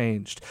it's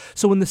changed?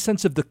 So in the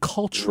sense of the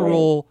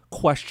cultural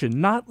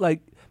question, not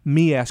like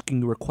me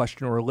asking you a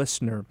question or a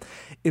listener.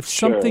 If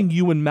something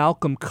you and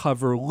Malcolm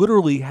cover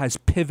literally has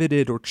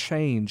pivoted or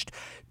changed,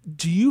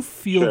 do you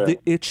feel the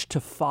itch to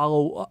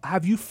follow?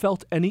 Have you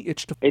felt any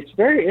itch to? It's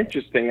very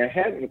interesting. I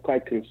hadn't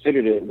quite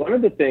considered it. One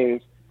of the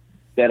things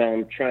that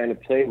I'm trying to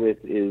play with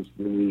is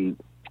the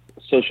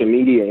social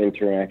media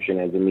interaction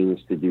as a means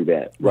to do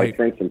that. Right. Like,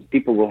 for instance,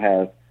 people will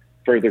have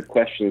further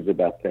questions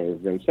about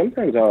things, and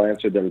sometimes I'll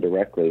answer them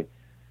directly,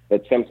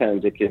 but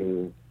sometimes it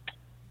can,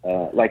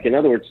 in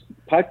other words,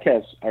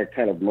 podcasts are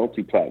kind of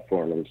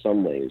multi-platform in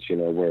some ways,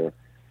 where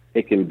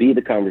it can be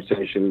the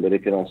conversation, but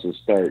it can also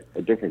start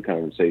a different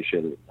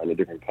conversation on a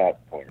different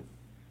platform,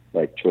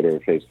 like Twitter or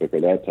Facebook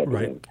or that type of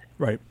thing.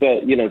 Right.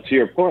 But, to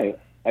your point,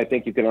 I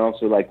think you can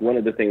also, one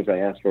of the things I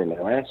asked for in my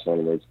last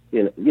one was,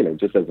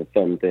 just as a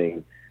fun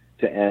thing,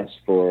 to ask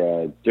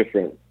for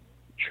different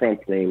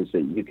Trump names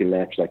that you can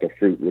match, like a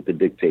fruit with the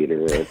dictator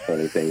or a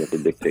funny thing with the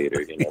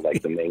dictator,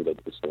 like the mango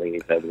Mussolini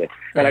type of thing.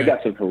 And I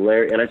got some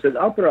hilarious, and I said,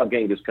 I'll throw out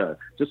Genghis Khan.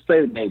 Just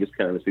play the Genghis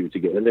Khan and see what you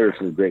get. And there are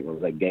some great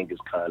ones like Genghis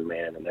Khan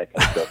Man and that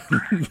kind of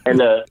stuff.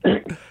 And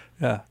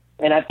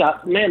and I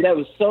thought, man, that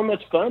was so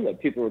much fun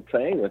that people were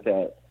playing with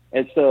that.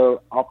 And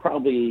so I'll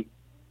probably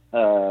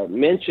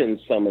mention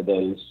some of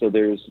those, so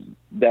there's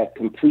that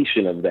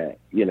completion of that,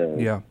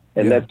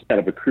 And that's kind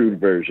of a crude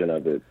version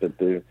of it. But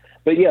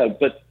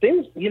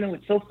things,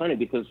 it's so funny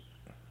because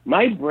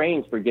my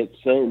brain forgets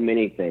so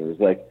many things.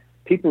 Like,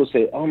 people will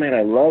say, "Oh man,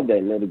 I love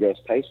that Neil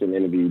deGrasse Tyson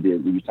interview you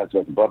did. You talked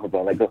about the blah blah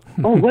blah." And I go,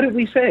 "Oh, what did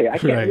we say? I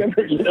can't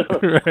remember." You know,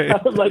 I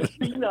was like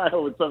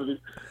senile with some of these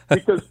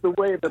because the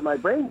way that my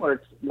brain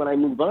works, when I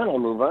move on, I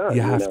move on.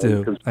 You have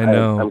to. I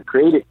know. I'm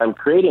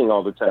creating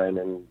all the time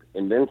and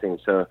inventing.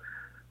 So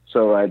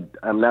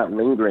I'm not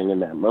lingering in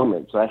that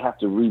moment. So I have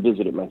to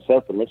revisit it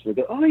myself and listen and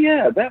go, "Oh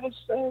yeah, that was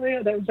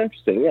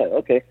interesting. Yeah,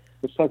 okay,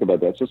 let's talk about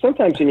that." So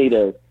sometimes you need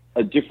a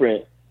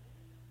different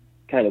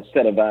kind of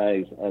set of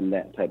eyes on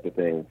that type of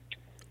thing.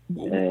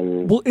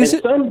 And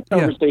some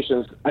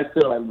conversations, I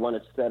feel I want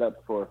to set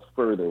up for a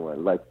further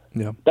one. Like,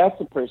 that's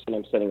the person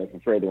I'm setting up for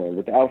a further one.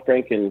 With Al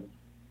Franken,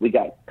 we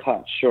got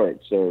caught short.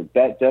 So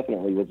that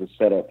definitely was a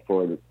setup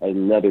for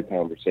another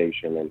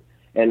conversation.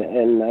 And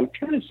I'm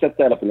trying to set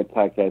that up in the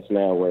podcast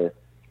now where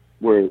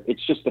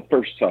it's just the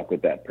first talk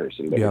with that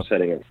person, but we're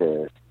setting it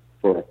for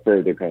a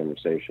further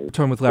conveation.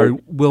 Talking with Larry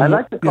Wilmore. I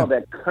like to call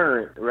that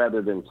current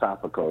rather than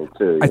topical,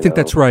 too. I think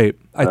that's right.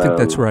 I think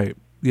that's right.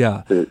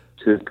 Yeah. To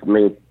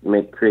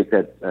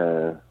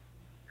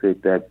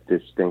create that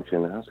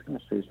distinction. I was going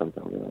to say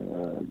something.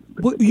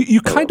 Well, you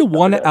kind of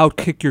want to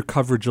outkick your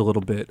coverage a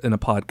little bit in a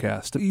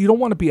podcast. You don't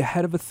want to be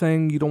ahead of a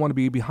thing. You don't want to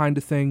be behind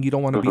a thing. You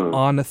don't want to be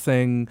on a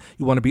thing.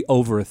 You want to be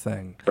over a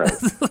thing. Right.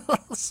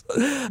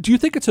 Do you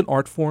think it's an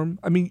art form?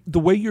 I mean, the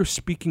way you're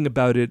speaking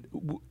about it,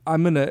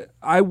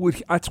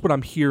 that's what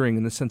I'm hearing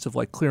in the sense of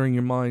like clearing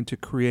your mind to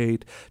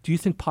create. Do you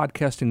think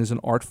podcasting is an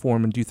art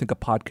form, and do you think a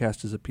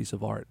podcast is a piece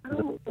of art? I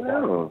don't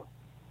know.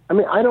 I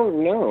mean, I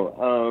don't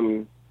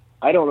know.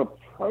 I don't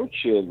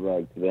approach it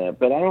like that,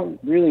 but I don't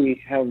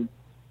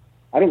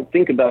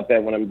think about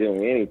that when I'm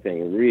doing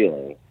anything,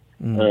 really.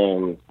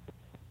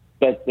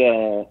 But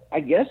I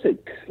guess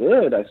it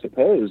could, I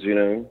suppose, you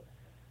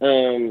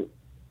know.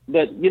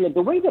 But, you know,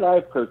 the way that I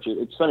approach it,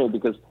 it's funny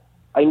because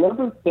I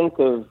never think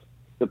of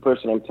the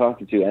person I'm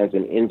talking to as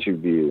an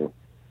interview.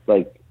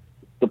 Like,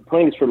 the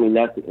point is for me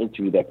not to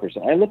interview that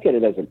person. I look at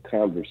it as a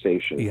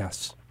conversation.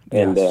 Yes.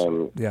 And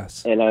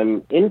yes. And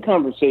I'm in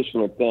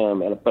conversation with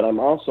them, but I'm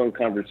also in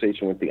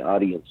conversation with the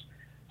audience.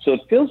 So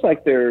it feels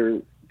like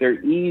they're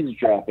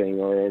eavesdropping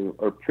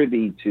or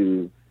privy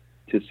to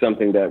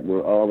something that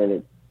we're all in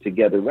it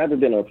together, rather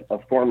than a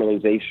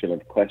formalization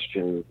of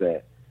questions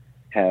that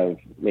have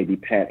maybe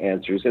pat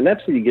answers. And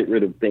that's where you get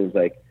rid of things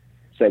like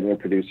segment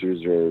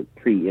producers or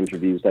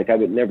pre-interviews. Like I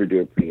would never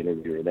do a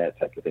pre-interview or that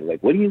type of thing.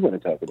 Like, what do you want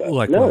to talk about?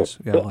 Likewise.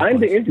 No, so I'm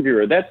the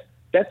interviewer.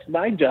 That's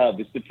my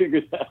job, is to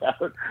figure that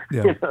out.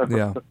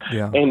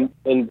 Yeah.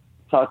 And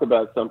talk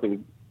about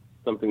something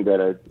that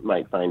I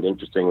might find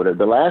interesting. Whatever.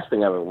 The last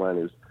thing I would want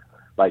is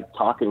like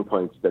talking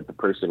points that the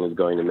person is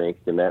going to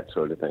make and that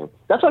sort of thing.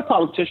 That's why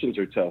politicians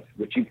are tough,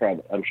 which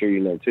I'm sure you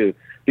know too,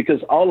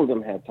 because all of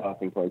them have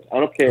talking points. I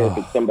don't care if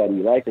it's somebody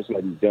you like or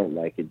somebody you don't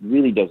like. It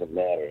really doesn't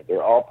matter.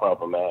 They're all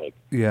problematic.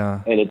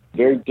 Yeah. And it's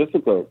very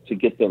difficult to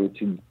get them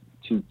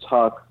to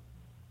talk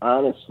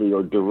honestly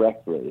or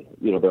directly.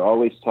 You know, they're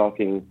always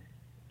talking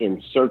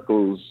in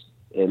circles,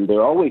 and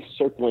they're always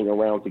circling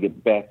around to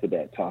get back to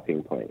that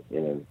talking point,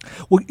 you know.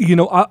 Well, you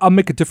know, I'll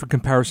make a different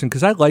comparison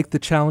because I like the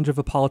challenge of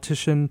a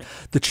politician.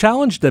 The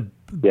challenge that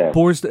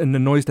bores and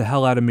annoys the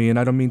hell out of me, and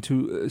I don't mean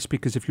to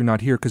speak as if you're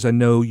not here, because I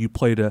know you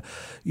played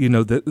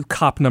the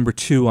cop number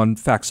 2 on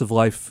Facts of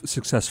Life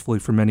successfully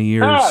for many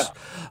years.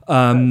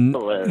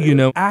 You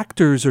know,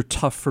 actors are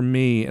tough for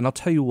me, and I'll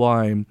tell you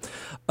why.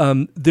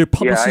 Their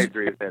publicists, I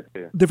agree with that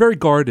too. They're very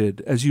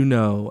guarded, as you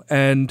know,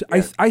 and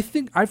I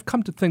think I've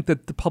come to think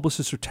that the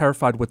publicists are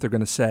terrified what they're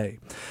going to say,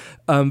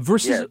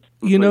 versus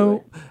you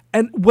know.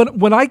 And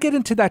when I get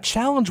into that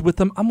challenge with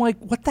them, I'm like,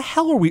 what the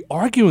hell are we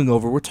arguing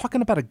over? We're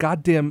talking about we're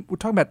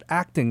talking about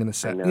acting in a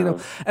sense, you know.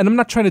 And I'm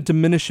not trying to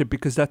diminish it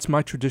because that's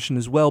my tradition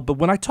as well. But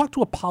when I talk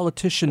to a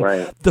politician,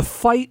 the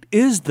fight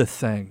is the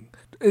thing.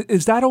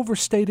 Is that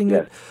overstating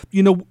it?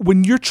 You know,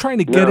 when you're trying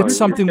to get at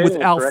something with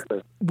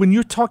when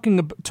you're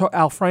talking to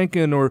Al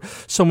Franken or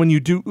someone you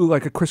do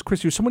like a Chris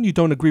Christie or someone you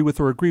don't agree with,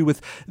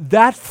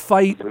 that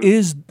fight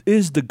is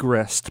the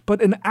grist.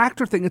 But an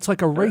actor thing, it's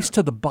like a race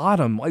to the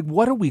bottom. Like,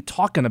 what are we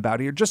talking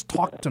about here? Just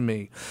talk to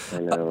me. I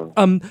know.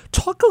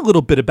 Talk a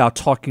little bit about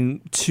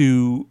talking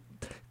to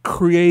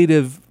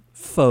creative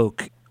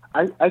folk.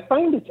 I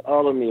find it's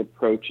all in the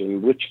approach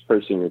and which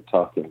person you're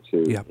talking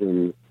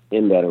to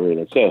in that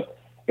arena. So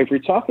if you're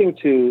talking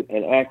to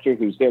an actor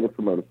who's there to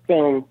promote a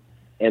film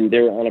and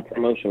they're on a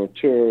promotional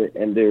tour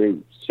and they're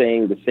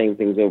saying the same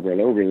things over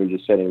and over and you're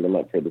just setting them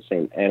up for the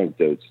same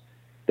anecdotes,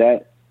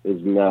 that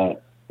is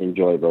not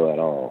enjoyable at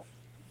all.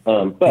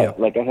 But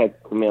like I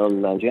had Kumail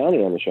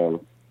Nanjiani on the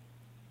show,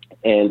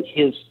 and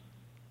his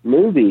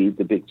movie,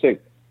 The Big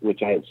Sick,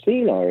 which I had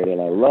seen already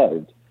and I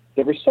loved,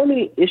 there were so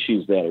many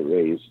issues that it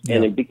raised,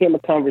 and it became a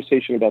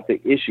conversation about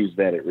the issues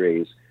that it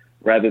raised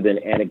rather than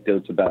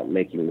anecdotes about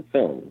making the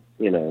film,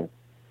 you know.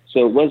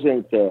 So it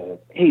wasn't,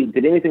 hey,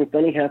 did anything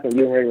funny happen?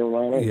 You and Ray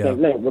Romano? Like,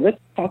 no, well, let's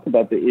talk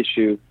about the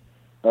issue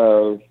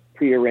of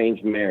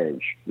prearranged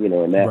marriage, you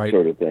know, and that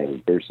sort of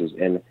thing versus,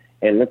 and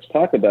let's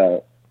talk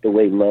about the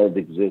way love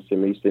exists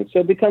in these things. So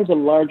it becomes a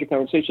larger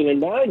conversation,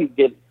 and now you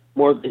get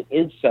more of an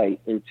insight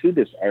into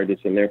this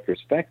artist and their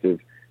perspective,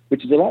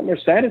 which is a lot more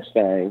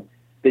satisfying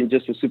than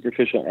just a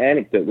superficial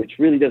anecdote, which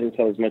really doesn't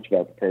tell as much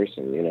about the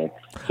person, you know.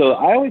 So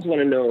I always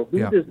want to know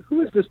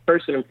who is this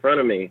person in front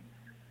of me,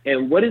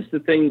 and what is the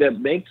thing that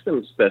makes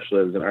them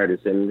special as an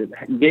artist, and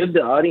give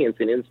the audience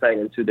an insight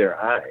into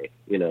their eye,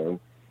 you know.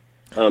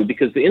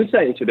 Because the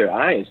insight into their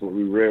eye is what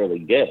we rarely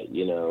get,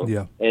 you know.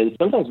 Yeah. And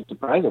sometimes it's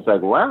surprising. It's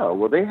like, wow,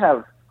 well, they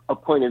have a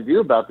point of view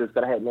about this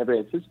that I had never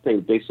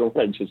anticipated based on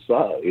what I just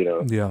saw, you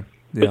know. Yeah.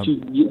 But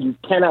you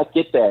cannot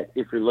get that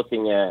if you're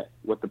looking at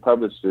what the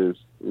publishers.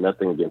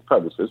 Nothing against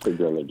publishers; they're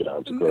doing their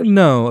jobs, of course.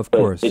 No, of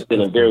course. It's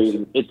in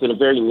a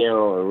very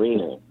narrow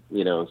arena,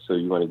 you know. So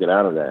you want to get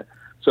out of that.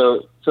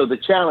 So the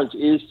challenge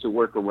is to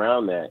work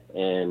around that,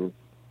 and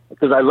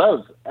because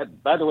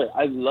by the way,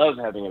 I love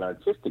having an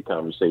artistic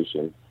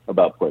conversation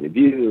about point of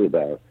view,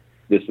 about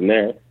this and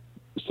that.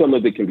 Some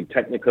of it can be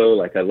technical,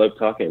 like I love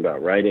talking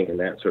about writing and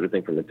that sort of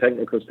thing from a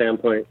technical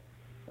standpoint.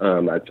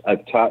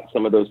 I've taught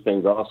some of those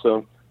things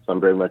also, so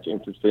I'm very much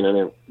interested in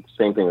it.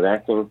 Same thing with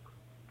acting.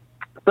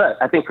 But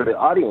I think for the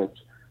audience,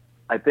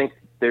 I think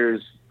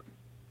there's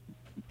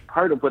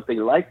part of what they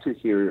like to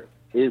hear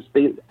is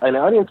an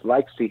audience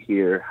likes to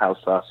hear how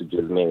sausage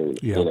is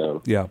made, you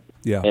know?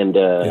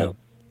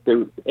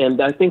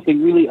 And I think they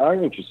really are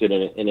interested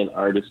in an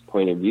artist's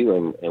point of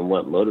view and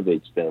what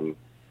motivates them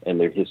and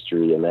their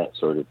history and that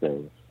sort of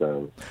thing.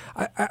 So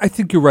I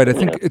think you're right. I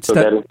think it's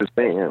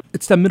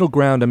it's that middle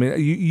ground. I mean,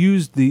 you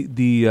use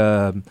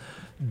the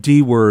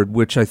D word,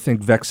 which I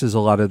think vexes a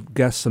lot of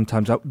guests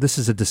sometimes. This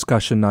is a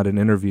discussion, not an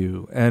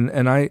interview.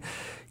 And I,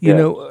 you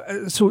know,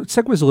 so it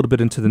segues a little bit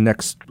into the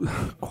next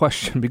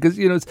question because,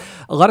 you know, it's,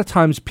 a lot of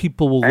times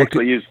people will look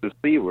actually use the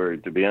C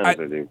word, to be honest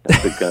with you.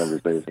 That's the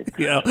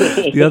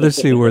conversation. The other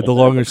C word, the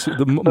longer,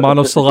 the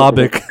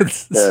monosyllabic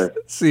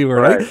C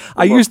word. Right.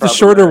 I use the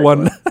shorter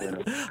one.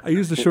 I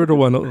use the shorter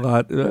one a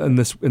lot in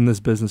this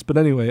business. But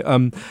anyway,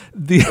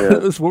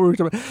 that's what we were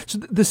talking about. So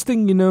this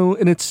thing, you know,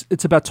 and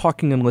it's about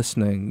talking and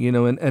listening, you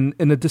know, and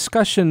in a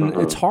discussion,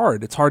 it's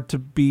hard. It's hard to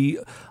be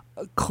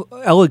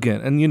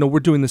elegant, and you know,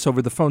 we're doing this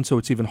over the phone, so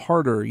it's even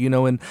harder, you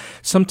know, and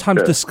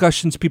sometimes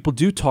discussions, people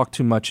do talk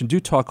too much and do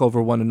talk over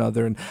one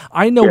another, and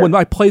I know when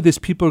I play this,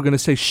 people are going to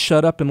say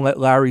shut up and let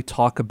Larry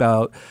talk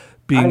about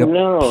being a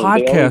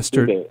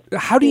podcaster.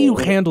 How do you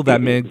handle that,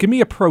 man? Give me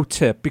a pro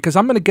tip, because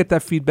I'm going to get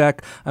that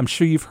feedback. I'm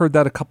sure you've heard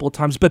that a couple of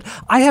times, but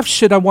I have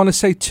shit I want to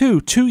say too,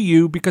 to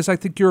you, because I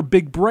think you're a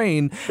big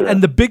brain,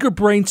 and the bigger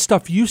brain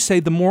stuff you say,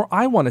 the more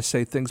I want to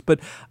say things, but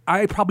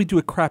I probably do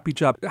a crappy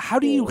job. How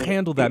do you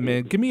handle that,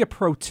 man? Give me a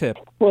pro tip.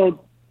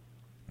 Well,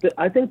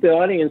 I think the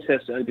audience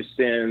has to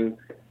understand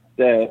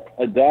that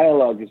a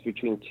dialogue is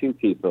between two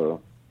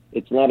people.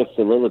 It's not a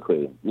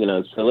soliloquy. You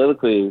know,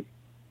 soliloquy,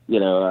 you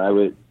know, I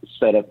would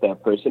set up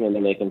that person and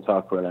then they can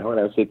talk for an hour and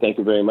I would say, thank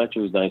you very much.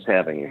 It was nice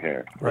having you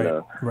here. Right, you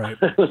know?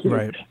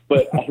 right.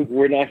 But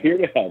we're not here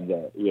to have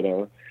that, you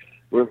know.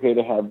 We're here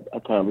to have a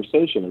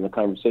conversation, and the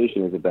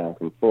conversation is a back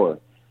and forth.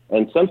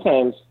 And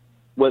sometimes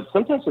what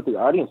the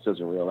audience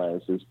doesn't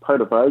realize is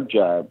part of our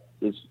job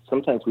is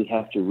sometimes we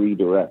have to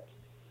redirect,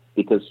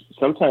 because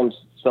sometimes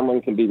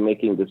someone can be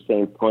making the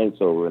same points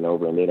over and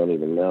over and they don't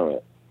even know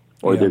it,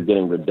 or they're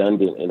getting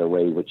redundant in a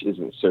way which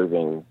isn't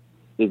servicing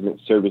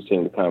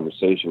the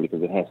conversation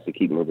because it has to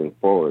keep moving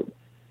forward.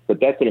 But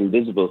that's an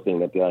invisible thing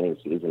that the audience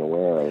isn't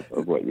aware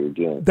of what you're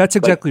doing. That's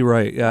exactly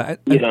right. Yeah,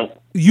 you know,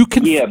 you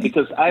can. Yeah,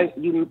 because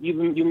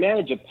you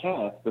manage a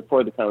path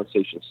before the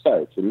conversation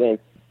starts, and then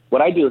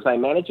what I do is I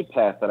manage a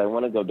path that I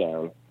want to go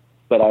down,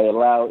 but I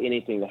allow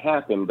anything to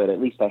happen. But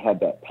at least I have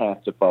that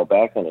path to fall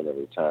back on it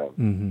every time.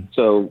 Mm-hmm.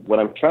 So what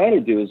I'm trying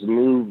to do is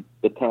move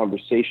the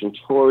conversation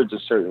towards a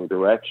certain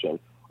direction,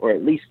 or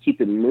at least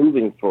keep it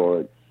moving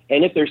forward.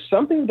 And if there's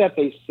something that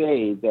they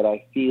say that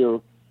I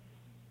feel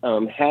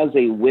has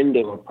a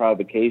window of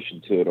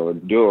provocation to it, or a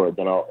door,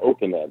 then I'll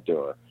open that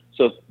door.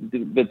 So,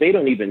 but they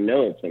don't even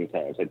know it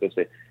sometimes. Like they'll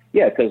say,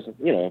 yeah, because,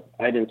 you know,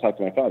 I didn't talk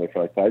to my father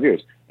for like 5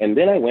 years. And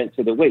then I went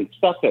to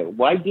stop there.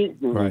 Why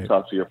didn't you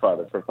talk to your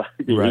father for 5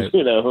 years? Right.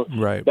 You know,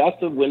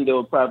 that's a window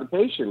of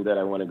provocation that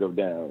I want to go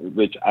down,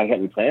 which I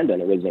hadn't planned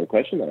on. It wasn't a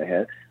question that I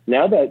had.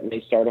 Now that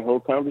may start a whole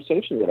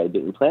conversation that I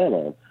didn't plan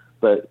on.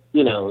 But,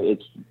 you know,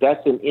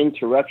 that's an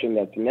interruption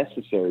that's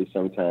necessary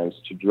sometimes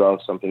to draw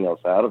something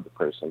else out of the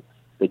person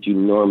that you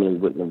normally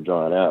wouldn't have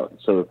drawn out.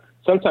 So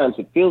sometimes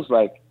it feels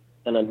like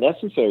an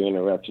unnecessary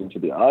interruption to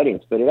the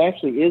audience, but it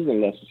actually is a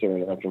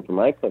necessary interruption from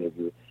my point of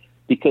view,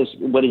 because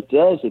what it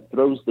does, it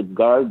throws the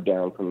guard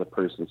down from the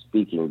person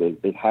speaking.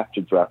 They have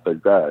to drop their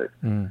guard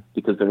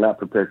because they're not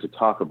prepared to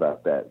talk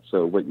about that.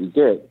 So what you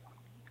get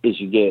is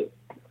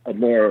a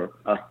more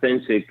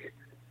authentic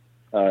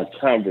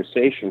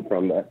conversation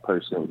from that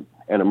person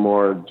and a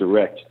more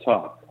direct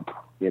talk,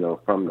 you know,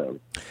 from them.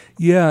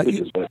 Yeah.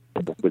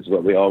 which is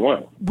what we all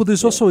want. Well,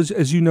 there's also,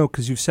 as you know,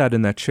 because you've sat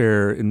in that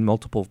chair in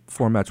multiple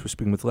formats, we're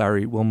speaking with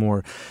Larry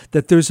Wilmore,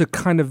 that there's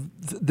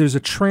a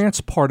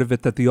trance part of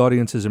it that the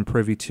audience isn't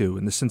privy to,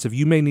 in the sense of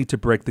you may need to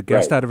break the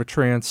guest out of a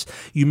trance,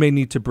 you may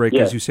need to break,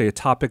 as you say, a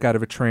topic out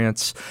of a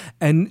trance.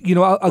 And,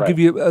 I'll give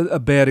you a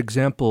bad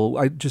example.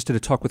 I just did a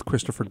talk with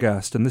Christopher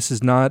Guest, and this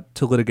is not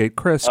to litigate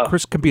Chris.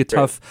 Chris can be a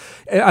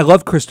tough, I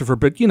love Christopher,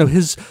 but,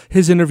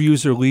 his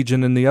interviews are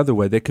legion in the other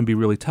way. They can be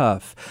really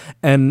tough.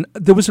 And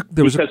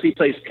because he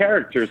plays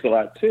characters a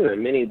lot too,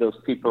 and many of those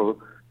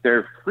people,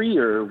 they're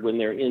freer when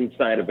they're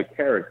inside of a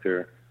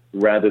character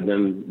rather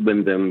than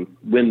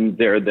when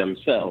they're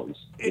themselves.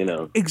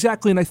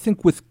 Exactly, and I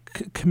think with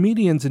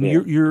comedians, and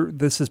you're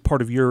this is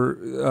part of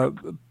your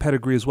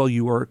pedigree as well.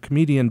 You are a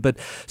comedian, but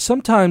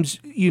sometimes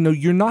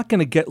you're not going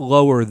to get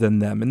lower than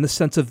them in the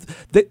sense of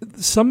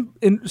some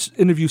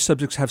interview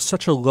subjects have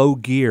such a low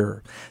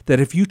gear that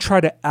if you try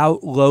to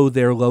outlow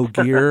their low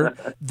gear,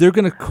 they're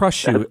going to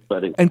crush you.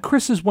 And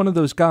Chris is one of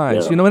those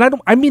guys, and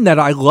I mean that.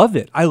 I love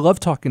it. I love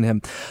talking to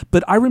him,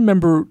 but I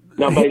remember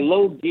now by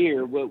low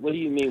gear. What do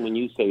you mean when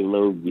you say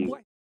low gear?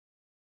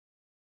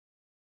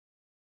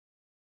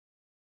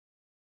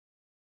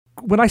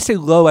 When I say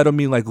low, I don't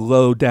mean like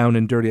low down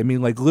and dirty. I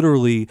mean like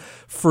literally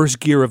first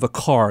gear of a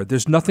car.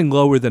 There's nothing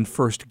lower than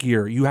first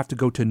gear. You have to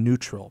go to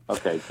neutral.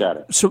 Okay, got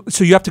it.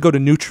 So you have to go to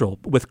neutral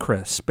with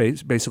Chris,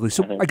 basically.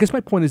 So I guess my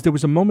point is there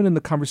was a moment in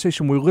the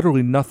conversation where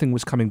literally nothing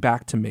was coming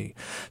back to me.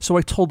 So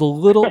I told a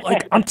little,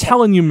 I'm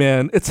telling you,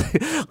 man, it's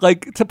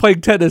like to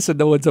playing tennis and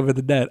no one's over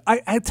the net.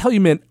 I tell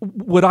you, man,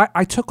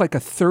 I took like a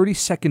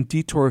 30-second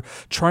detour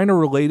trying to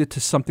relate it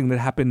to something that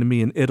happened to me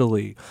in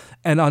Italy.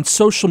 And on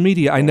social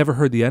media, I never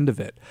heard the end of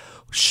it.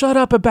 Shut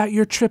up about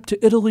your trip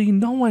to Italy.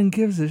 No one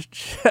gives a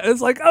shit.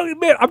 It's like, oh,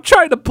 man, I'm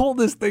trying to pull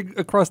this thing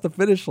across the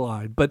finish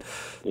line. But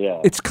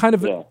it's kind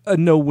of a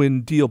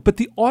no-win deal. But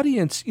the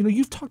audience,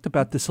 you've talked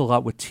about this a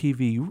lot with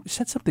TV. You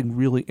said something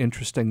really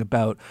interesting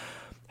about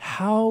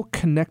how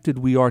connected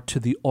we are to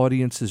the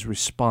audience's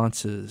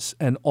responses,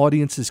 and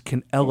audiences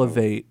can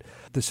elevate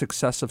the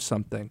success of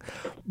something.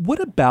 What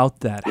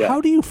about that?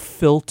 How do you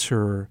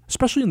filter,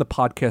 especially in the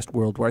podcast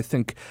world where I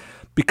think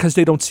because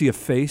they don't see a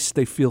face,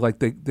 they feel like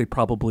they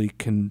probably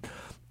can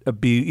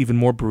be even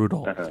more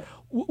brutal.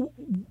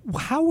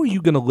 How are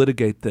you going to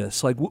litigate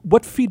this? Like,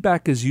 what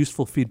feedback is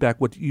useful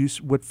feedback? What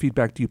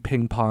feedback do you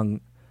ping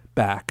pong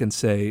back and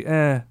say,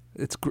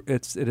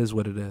 it is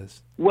what it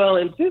is? Well,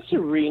 in this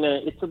arena,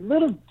 it's a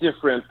little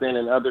different than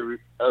in other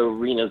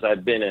arenas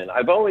I've been in.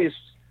 I've always,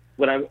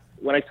 when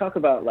I talk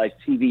about like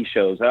TV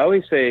shows, I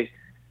always say,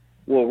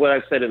 well, what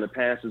I've said in the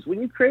past is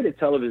when you create a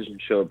television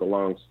show, it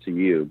belongs to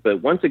you.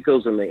 But once it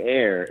goes on the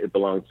air, it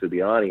belongs to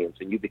the audience,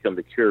 and you become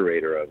the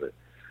curator of it.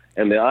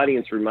 And the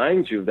audience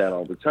reminds you of that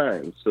all the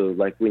time. So,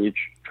 like when you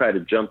try to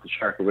jump the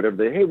shark or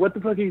whatever, hey, what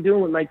the fuck are you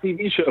doing with my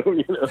TV show?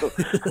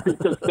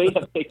 Because they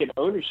have taken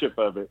ownership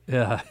of it.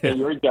 And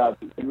your job,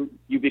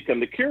 you become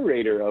the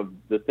curator of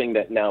the thing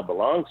that now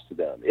belongs to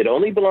them. It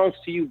only belongs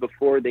to you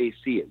before they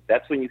see it.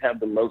 That's when you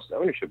have the most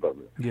ownership of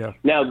it.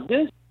 Now,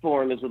 this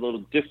form is a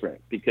little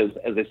different because,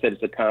 as I said,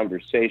 it's a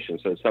conversation.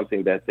 So it's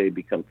something that they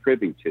become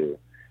privy to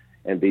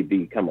and they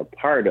become a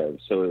part of.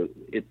 So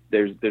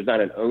there's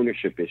not an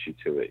ownership issue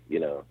to it,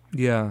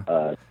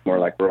 It's more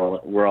like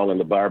we're all in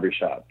the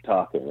barbershop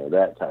talking or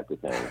that type of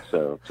thing.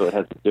 So it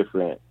has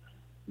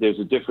there's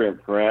a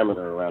different parameter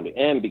around it.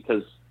 And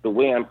because the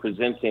way I'm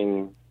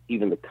presenting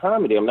even the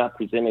comedy, I'm not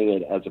presenting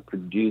it as a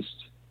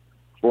produced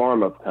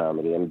form of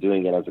comedy. I'm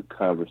doing it as a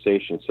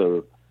conversation.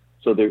 So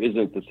there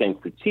isn't the same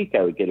critique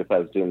I would get if I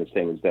was doing the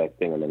same exact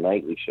thing on the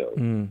nightly show.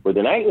 Where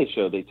the nightly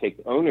show, they take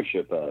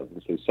ownership of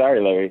and say, sorry,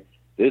 Larry,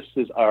 this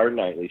is our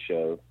nightly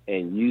show,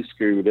 and you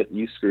screwed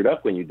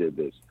up when you did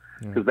this.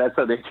 Because that's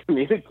how they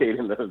communicate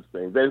in those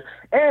things.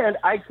 And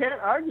I can't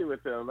argue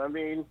with them. I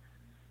mean,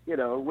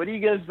 what are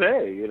you going to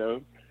say,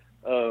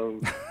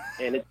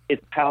 And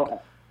it's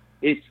how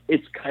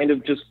it's kind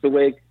of just the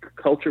way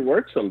culture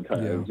works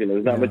sometimes.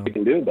 There's not much you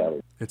can do about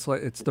it. It's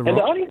like the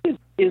audience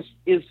is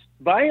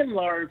by and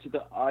large,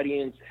 the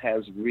audience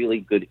has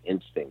really good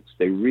instincts.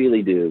 They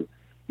really do.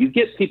 You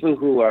get people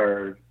who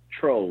are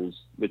trolls,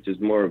 which is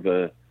more of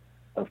a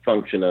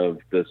function of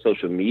the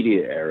social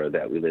media era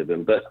that we live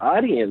in. But the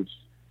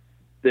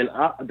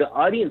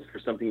audience for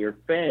something, your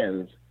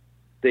fans,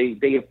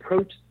 they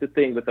approach the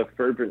thing with a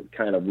fervent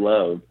kind of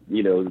love,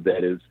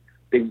 that is,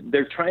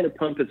 they're trying to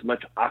pump as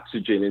much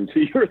oxygen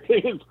into your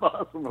thing as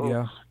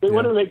possible. They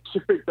want to make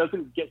sure it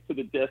doesn't get to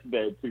the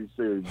deathbed too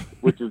soon,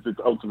 which is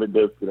its ultimate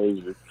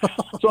destination.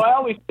 So I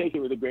always take it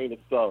with a grain of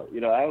salt.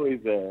 I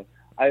always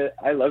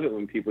I love it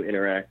when people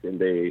interact and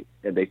they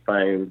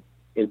find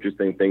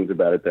interesting things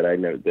about it that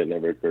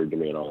never occurred to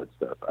me and all that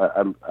stuff.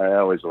 I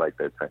always like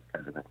that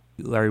kind of thing.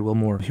 Larry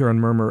Wilmore here on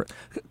Murmur.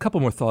 A couple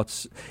more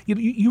thoughts.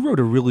 You wrote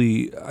a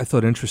really, I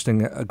thought,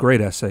 interesting, a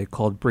great essay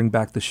called "Bring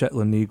Back the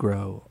Shetland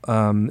Negro"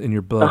 in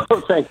your book.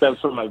 Oh, thanks. That's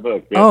from my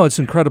book. Yeah. Oh, it's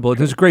incredible.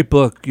 It's a great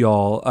book,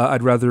 y'all.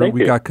 I'd rather Thank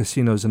we you. got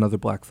casinos and other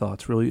black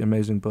thoughts. Really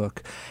amazing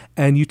book.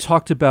 And you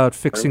talked about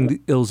fixing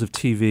the ills of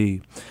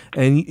TV.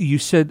 And you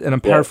said, and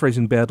I'm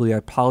paraphrasing badly, I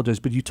apologize,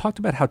 but you talked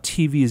about how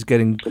TV is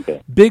getting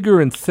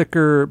bigger and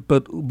thicker,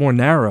 but more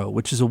narrow,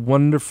 which is a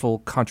wonderful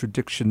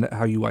contradiction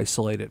how you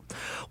isolate it.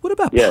 What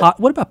about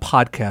what about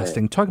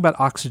podcasting? Talk about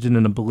oxygen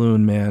in a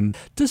balloon, man.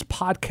 Does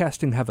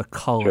podcasting have a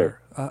color?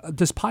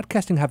 Does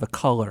podcasting have a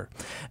color?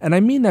 And I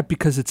mean that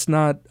because it's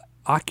not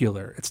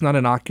ocular. It's not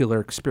an ocular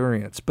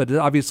experience, but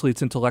obviously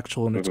it's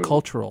intellectual and it's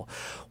cultural.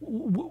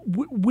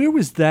 Where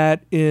was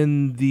that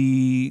in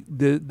the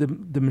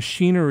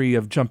machinery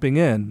of jumping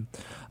in?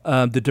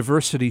 The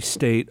diversity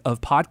state of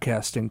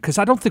podcasting, because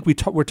I don't think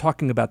we're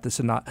talking about this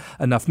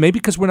enough. Maybe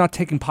because we're not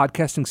taking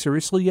podcasting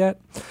seriously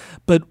yet.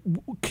 But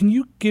can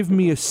you give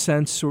me a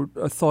sense or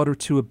a thought or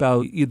two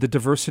about the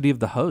diversity of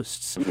the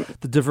hosts,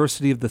 the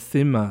diversity of the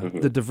theme,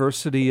 the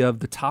diversity of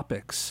the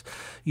topics?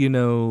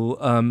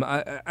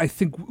 I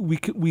think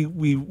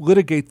we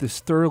litigate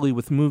this thoroughly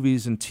with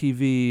movies and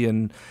TV,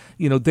 and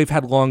they've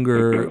had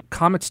longer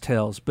Comet's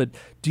Tales. But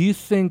do you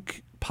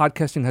think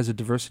podcasting has a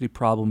diversity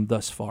problem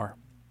thus far?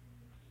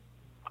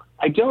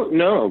 I don't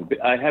know.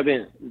 I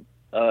haven't.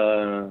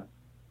 I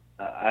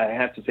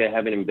have to say I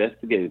haven't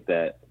investigated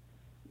that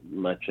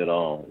much at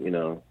all.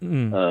 I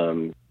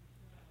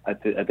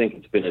think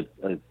it's been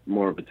a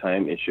more of a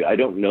time issue. I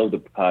don't know the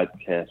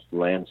podcast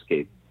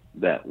landscape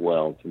that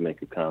well to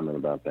make a comment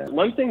about that.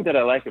 One thing that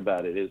I like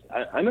about it is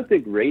I'm a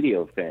big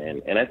radio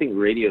fan, and I think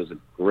radio is a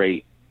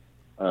great.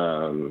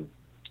 It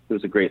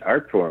was a great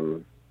art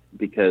form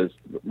because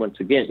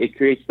once again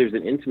there's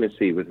an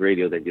intimacy with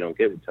radio that you don't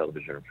get with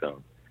television or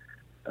film.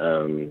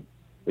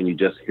 When you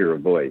just hear a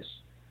voice.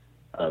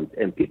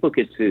 And people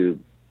get to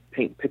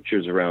paint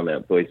pictures around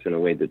that voice in a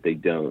way that they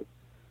don't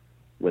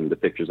when the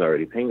picture's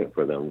already painted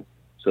for them.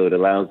 So it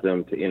allows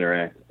them to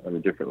interact on a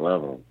different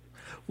level.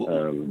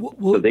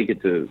 So they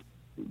get to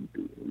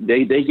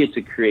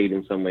create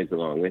in some ways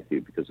along with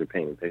you because they're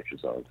painting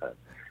pictures all the time.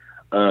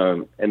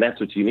 And that's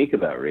what's unique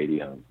about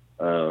radio.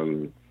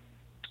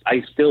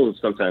 I still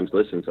sometimes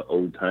listen to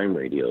old time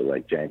radio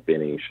like Jack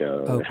Benny's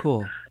show. Oh,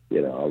 cool.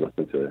 I'll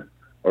listen to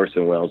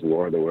Orson Welles'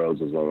 War of the Worlds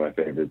was one of my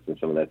favorites, and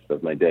some of that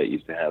stuff my dad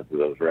used to have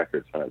those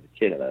records when I was a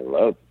kid, and I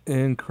loved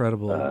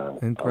incredible a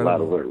lot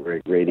of what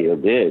radio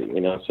did.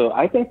 So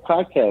I think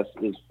podcast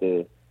is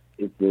the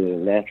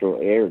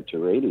natural heir to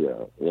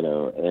radio.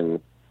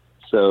 And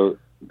so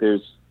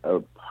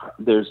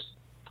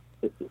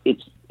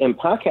and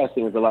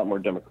podcasting is a lot more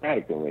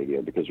democratic than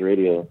radio because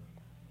radio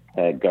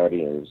had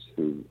guardians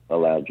who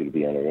allowed you to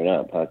be on it or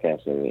not.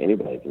 Podcasting,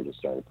 anybody can just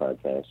start a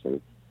podcast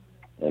and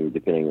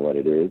depending on what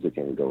it is, it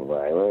can go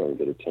viral and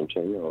get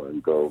attention or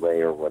go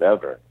away or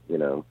whatever,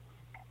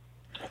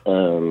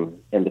 And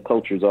the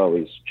culture is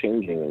always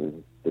changing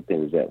in the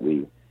things that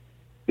we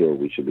feel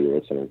we should be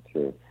listening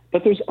to.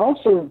 But there's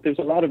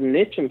a lot of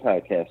niche in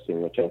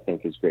podcasting, which I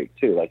think is great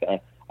too. Like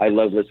I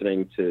love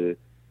listening to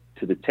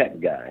the tech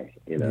guy,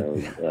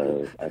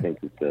 I think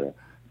it's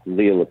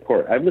Leo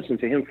Laporte. I've listened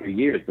to him for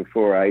years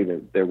before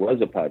there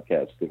was a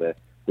podcast because I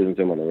listened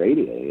to him on the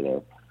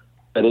radio,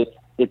 But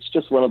it's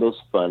just one of those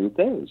fun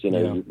things,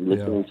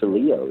 listening to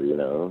Leo,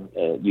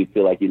 you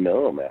feel like you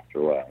know him after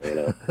a while,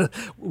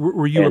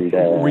 Were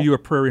you a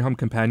Prairie Home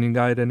Companion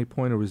guy at any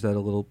point, or was that a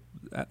little...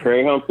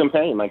 Prairie Home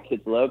Companion. My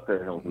kids love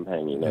Prairie Home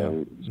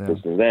Companion.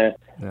 Listening to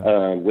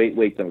that.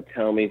 Wait, Don't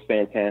Tell Me is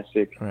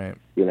fantastic. Right.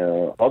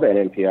 All that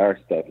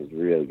NPR stuff is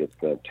really good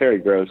stuff. Terry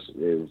Gross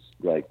is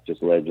like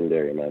just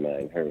legendary in my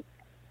mind. Her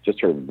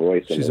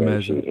voice and the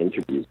way she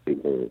interviews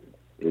people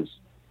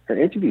her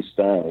interview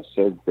style is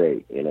so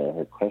great.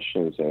 Her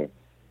questions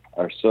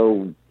are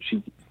so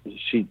she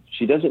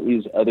doesn't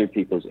use other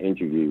people's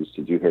interviews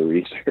to do her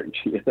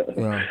research,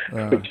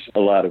 which a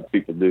lot of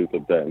people do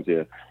sometimes.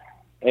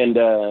 And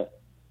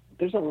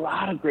there's a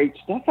lot of great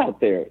stuff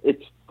out there.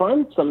 It's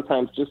fun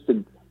sometimes just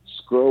to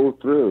scroll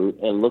through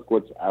and look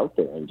what's out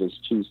there and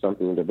just choose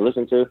something to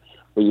listen to.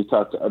 When you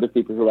talk to other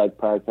people who like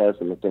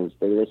podcasts and the things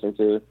they listen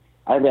to,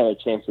 I've had a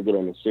chance to get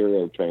on the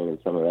serial train and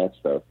some of that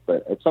stuff,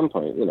 but at some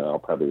point, I'll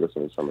probably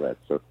listen to some of that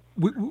stuff.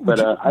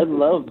 I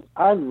love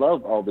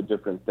all the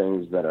different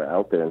things that are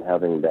out there and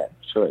having that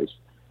choice.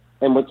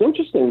 And what's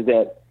interesting is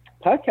that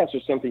podcasts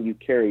are something you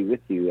carry with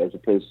you as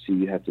opposed to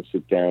you have to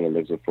sit down and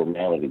there's a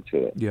formality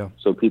to it. Yeah.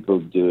 So people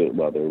do it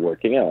while they're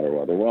working out or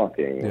while they're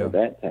walking or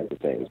that type of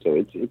thing. So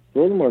it's a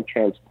little more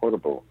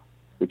transportable,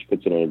 which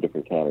puts it in a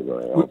different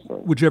category also.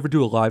 Would you ever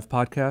do a live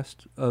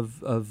podcast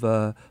of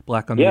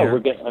Black on the Air?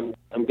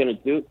 I'm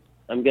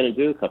gonna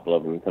do a couple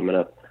of them coming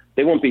up.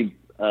 They won't be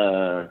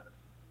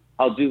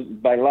I'll do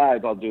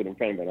it in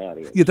front of an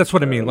audience. Yeah, that's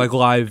what I mean. Like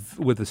live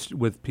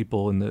with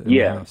people in the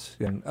house.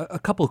 Yeah. A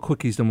couple of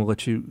quickies, then we'll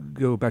let you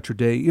go about your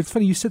day. It's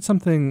funny, you said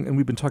something, and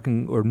we've been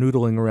talking or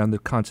noodling around the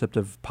concept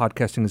of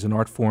podcasting as an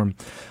art form.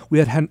 I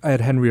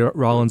had Henry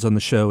Rollins on the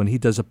show, and he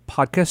does a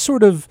podcast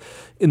sort of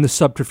in the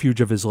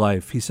subterfuge of his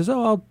life. He says,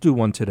 "Oh, I'll do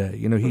one today."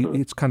 You know,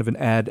 it's kind of an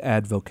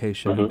ad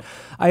vocation.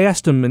 I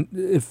asked him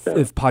if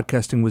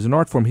podcasting was an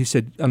art form. He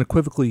said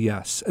unequivocally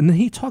yes. And then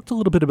he talked a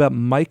little bit about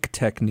mic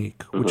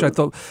technique, which I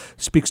thought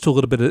speaks to a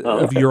little bit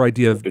of your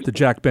idea of the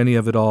Jack Benny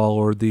of it all,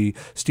 or the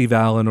Steve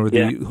Allen, or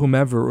the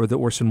whomever, or the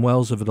Orson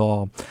Welles of it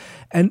all.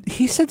 And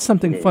he said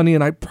something funny,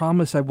 and I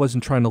promise I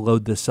wasn't trying to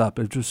load this up.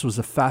 It just was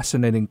a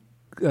fascinating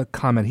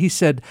comment. He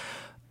said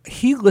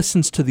he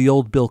listens to the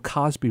old Bill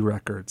Cosby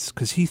records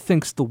because he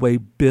thinks the way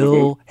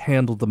Bill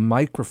handled the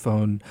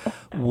microphone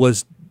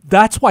was...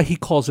 That's why he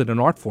calls it an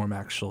art form,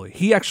 actually.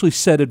 He actually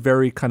said it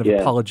very kind of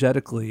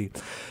apologetically.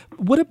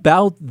 What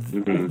about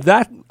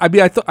that? I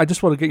mean, I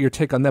just want to get your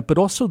take on that, but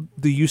also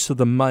the use of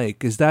the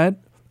mic. Is that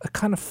a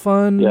kind of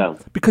fun? Yeah.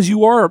 Because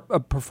you are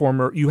a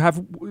performer. You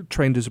have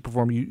trained as a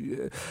performer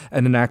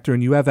and an actor,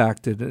 and you have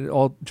acted, and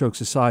all jokes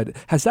aside.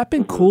 Has that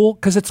been cool?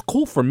 Because it's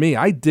cool for me.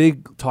 I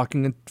dig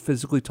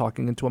physically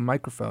talking into a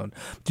microphone.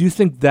 Do you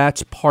think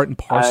that's part and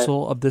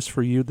parcel of this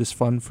for you, this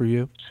fun for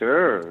you?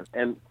 Sure.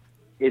 And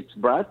it's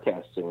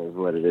broadcasting is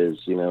what it is,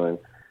 you know, and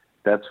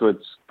that's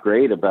what's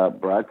great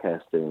about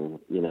broadcasting,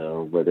 you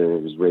know, whether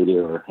it was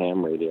radio or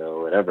ham radio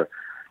or whatever,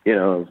 you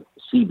know,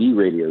 CB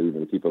radio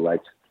even, people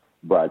liked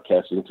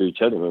broadcasting to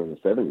each other in the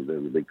 70s. There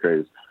was a big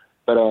craze.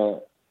 But,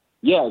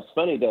 yeah, it's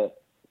funny that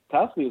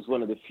Cosby is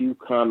one of the few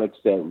comics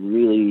that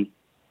really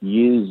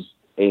used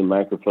a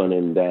microphone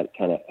in that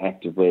kind of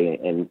active way,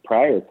 and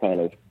Pryor kind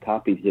of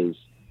copied his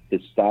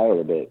style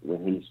a bit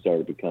when he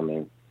started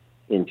becoming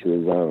into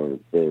his own,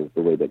 the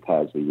way that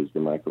Cosby used the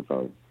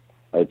microphone.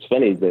 It's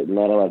funny that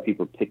not a lot of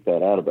people pick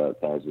that out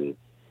about Cosby.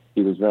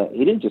 He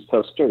didn't just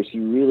tell stories.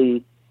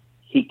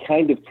 He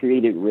kind of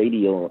created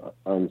radio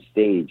on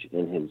stage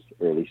in his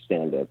early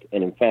stand-up.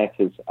 And in fact,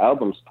 his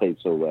albums played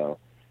so well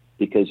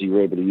because you were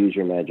able to use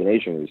your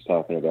imagination. He was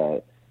talking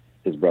about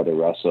his brother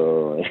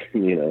Russell,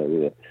 and, you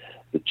know,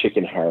 the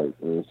chicken heart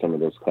and some of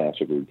those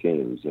classic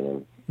routines,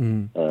 you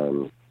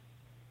know.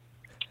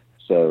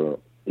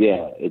 So,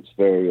 yeah, it's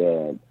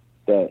very...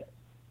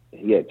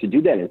 to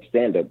do that in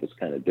stand-up was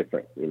kind of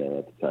different, you know,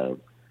 at the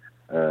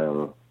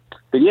time.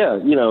 But yeah,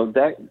 you know,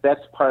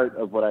 that's part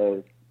of what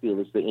I feel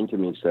is the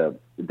intimacy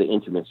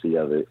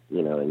of it,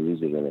 you know, and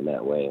using it in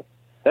that way.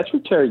 That's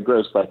where Terry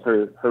Gross, like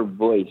her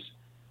voice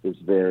is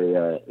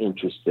very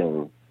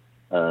interesting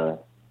on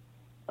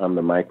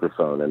the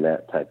microphone and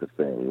that type of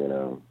thing, you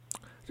know.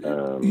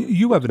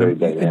 You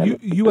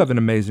have an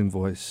amazing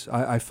voice.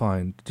 I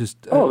find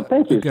just.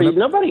 Thank you. See,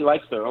 nobody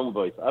likes their own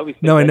voice. I always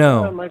think, I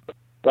know.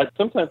 Like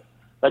sometimes,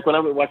 like when I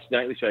would watch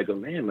Nightly Show, I go,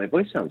 man, my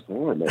voice sounds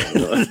horrible.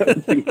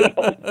 You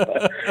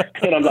know?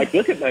 And I'm like,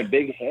 look at my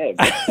big head.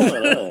 What's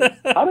going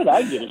on? How did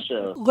I get a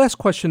show? Last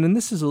question, and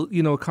this is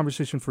a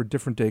conversation for a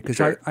different day,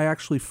 because I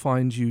actually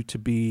find you to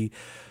be,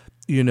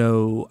 you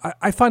know,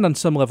 I find on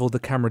some level the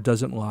camera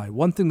doesn't lie.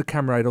 One thing the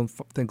camera I don't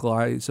think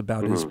lies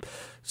about is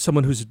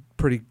someone who's a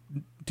pretty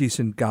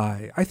decent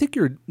guy. I think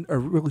you're a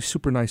really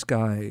super nice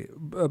guy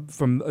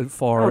from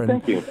afar,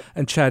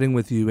 and chatting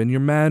with you, and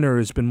your manner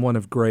has been one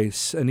of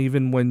grace. And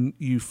even when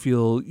you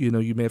feel, you know,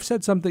 you may have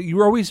said something,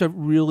 you're always a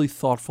really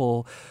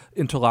thoughtful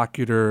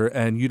interlocutor,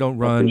 and you don't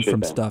run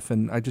from stuff.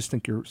 And I just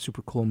think you're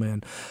super cool,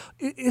 man.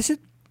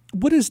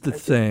 What is the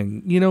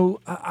thing? You know,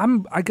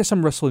 I guess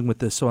I'm wrestling with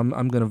this, so I'm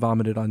going to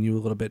vomit it on you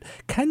a little bit.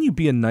 Can you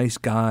be a nice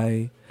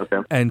guy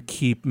and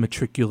keep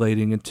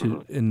matriculating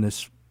in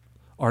this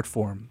art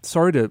form?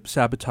 Sorry to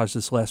sabotage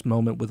this last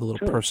moment with a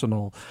little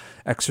personal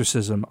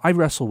exorcism. I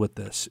wrestle with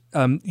this.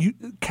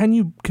 Can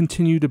you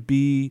continue to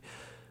be,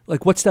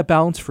 like, what's that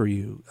balance for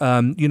you?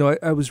 You know,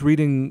 I was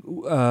reading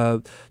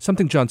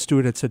something Jon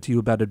Stewart had said to you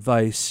about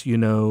advice, you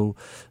know,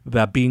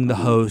 about being the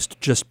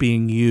host, just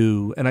being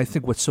you. And I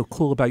think what's so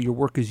cool about your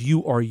work is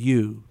you are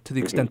you, to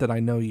the extent that I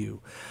know you.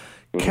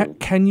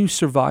 Can you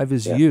survive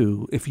as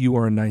you if you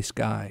are a nice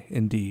guy,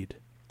 indeed?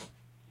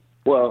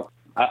 Well,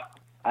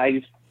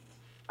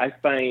 I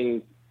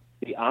find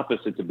the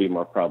opposite to be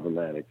more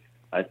problematic.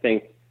 I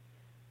think,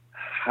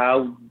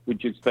 how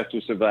would you expect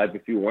to survive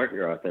if you weren't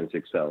your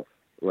authentic self?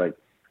 Like,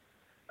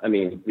 I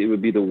mean, it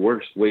would be the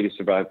worst way to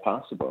survive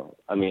possible.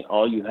 I mean,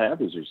 all you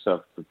have is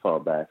yourself to fall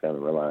back on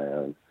and rely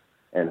on,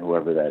 and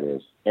whoever that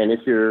is. And if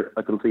you're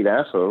a complete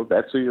asshole,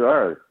 that's who you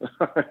are.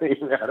 I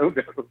mean, I don't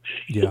know.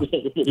 Yeah.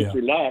 If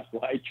you're not,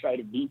 why try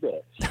to be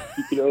that?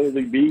 You can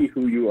only be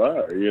who you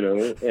are, you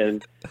know?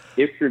 And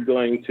if you're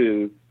going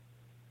to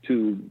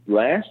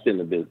last in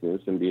the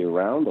business and be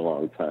around a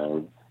long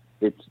time,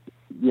 it's,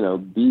 you know,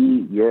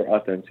 be your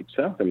authentic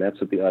self, and that's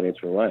what the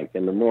audience will like.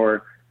 And the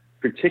more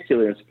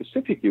particular and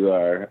specific you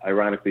are,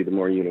 ironically, the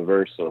more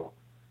universal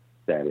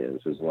that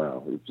is as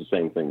well. It's the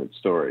same thing with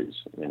stories,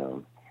 you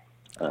know.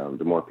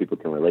 The more people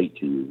can relate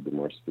to you, the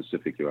more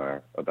specific you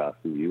are about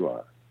who you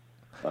are.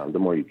 The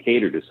more you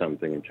cater to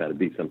something and try to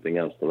be something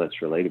else, the less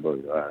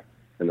relatable you are,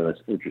 and the less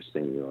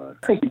interesting you are.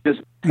 I think you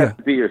just have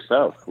to be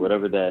yourself,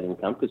 whatever that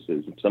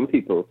encompasses. Some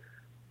people,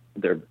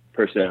 their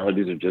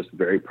personalities are just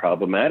very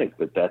problematic,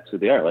 but that's who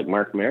they are. Like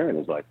Mark Maron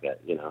is like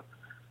that, you know.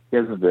 He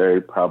has a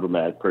very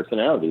problematic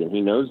personality, and he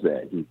knows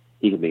that.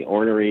 He can be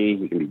ornery,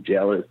 he can be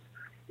jealous,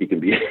 he can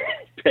be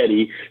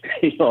petty,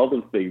 all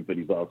those things, but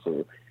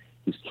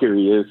he's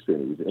curious,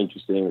 and he's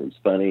interesting, and he's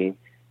funny.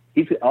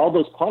 All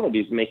those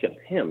qualities make up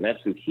him.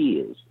 That's who he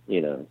is,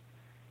 you know.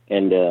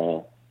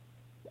 And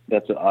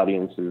that's what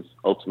audiences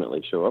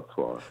ultimately show up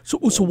for. So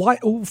why,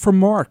 for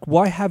Mark,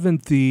 why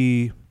haven't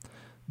the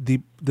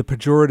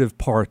pejorative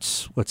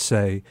parts, let's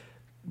say,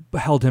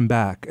 held him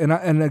back?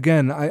 And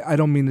again, I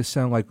don't mean to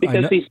sound like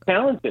because he's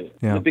talented.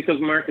 Yeah.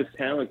 Because Mark is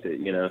talented,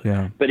 you know.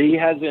 Yeah. But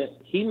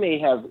he may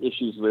have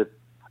issues with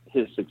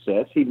his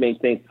success. He may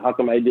think, how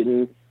come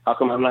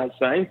I'm not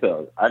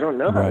Seinfeld? I don't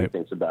know how he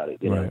thinks about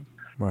it, you know.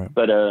 Right.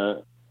 But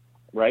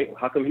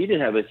how come he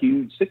didn't have a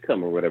huge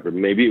sitcom or whatever?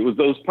 Maybe it was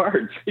those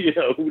parts, you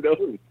know, who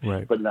knows?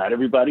 Right. But not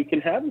everybody can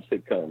have a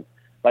sitcom.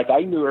 Like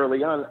I knew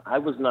early on, I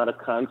was not a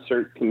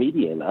concert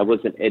comedian. I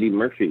wasn't Eddie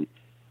Murphy.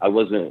 I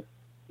wasn't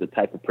the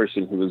type of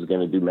person who was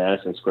going to do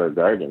Madison Square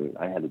Garden.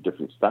 I had a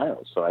different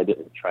style, so I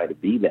didn't try to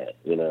be that,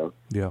 you know?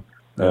 Yeah.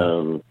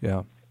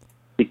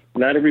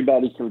 Not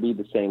everybody can be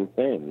the same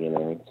thing, you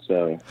know.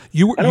 So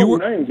I don't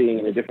mind being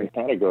in a different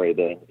category,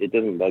 though. It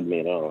doesn't bug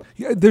me at all.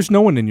 Yeah, there's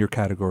no one in your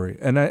category,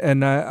 and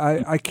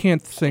I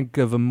can't think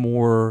of a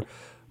more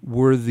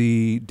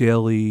worthy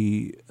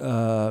daily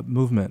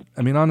movement.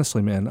 I mean,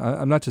 honestly, man,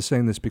 I'm not just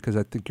saying this because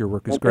I think your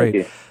work is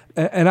great,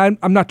 and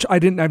I've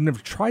never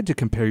tried to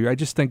compare you. I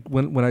just think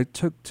when I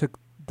took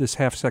this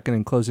half second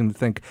in closing to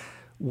think,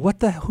 who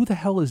the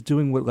hell is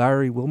doing what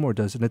Larry Wilmore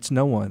does? And it's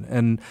no one.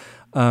 And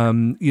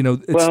you know,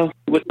 well,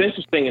 what's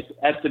interesting is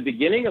at the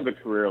beginning of a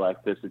career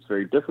like this, it's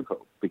very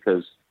difficult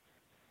because,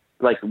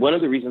 like, one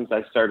of the reasons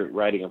I started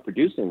writing and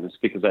producing was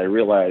because I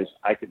realized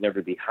I could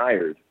never be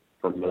hired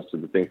for most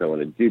of the things I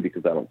want to do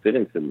because I don't fit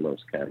into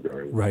most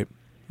categories. Right.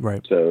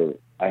 So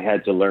I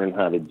had to learn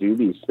how to do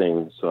these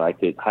things so I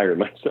could hire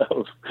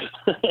myself.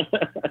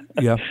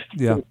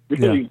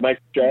 Really, my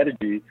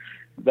strategy.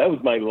 That was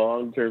my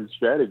long-term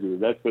strategy.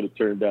 That's what it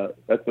turned out.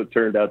 That's what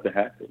turned out to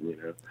happen. You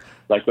know,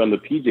 like on the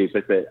PJs,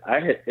 I said,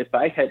 if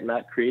I had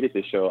not created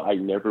the show, I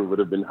never would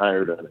have been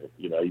hired on it.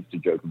 You know, I used to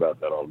joke about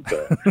that all the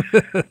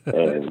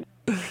time.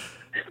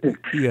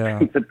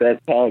 But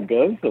that's how it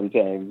goes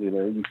sometimes. You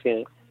know, you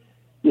can't.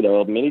 You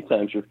know, many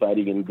times you're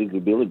fighting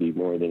invisibility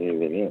more than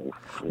anything else.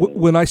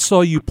 When I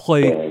saw you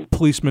play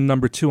policeman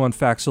number 2 on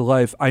Facts of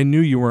Life, I knew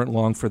you weren't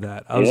long for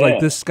that. I was like,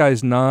 this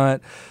guy's not.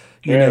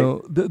 You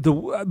know,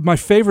 my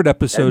favorite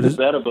episode is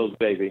edibles,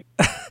 baby.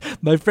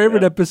 My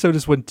favorite episode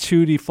is when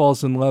Tootie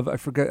falls in love. I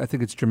think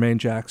it's Jermaine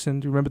Jackson.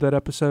 Do you remember that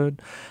episode?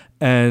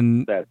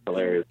 And that's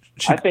hilarious.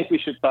 I think we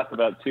should talk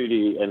about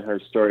Tootie and her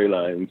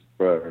storylines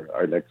for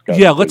our next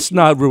conversation. Yeah, let's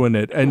not ruin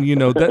it. And you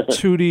know that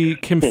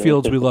Tootie, Kim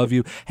Fields, we love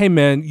you. Hey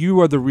man,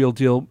 you are the real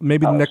deal.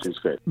 Maybe the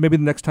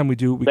next time we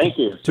do, we can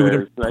do it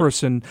in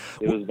person.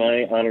 It was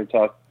my honor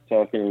talking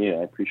to you.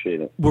 I appreciate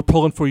it. We're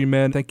pulling for you,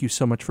 man. Thank you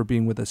so much for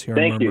being with us here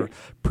on Murmur. Thank you.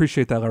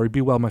 Appreciate that, Larry.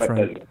 Be well, my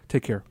friend. Pleasure.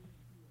 Take care.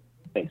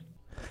 Thanks.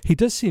 He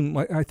does seem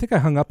like, I think I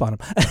hung up on him.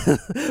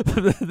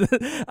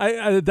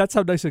 That's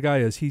how nice a guy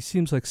is. He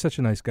seems like such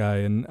a nice guy,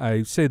 and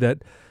I say that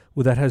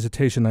with that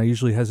hesitation. I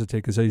usually hesitate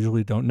because I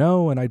usually don't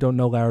know, and I don't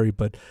know Larry,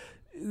 but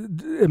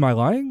am I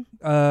lying?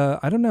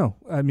 I don't know.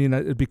 I mean,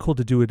 it'd be cool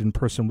to do it in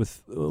person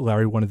with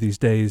Larry one of these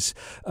days.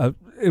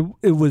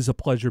 It was a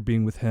pleasure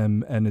being with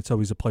him, and it's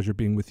always a pleasure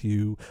being with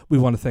you. We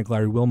want to thank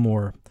Larry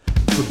Wilmore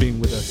for being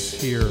with us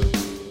here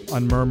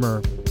on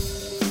Murmur,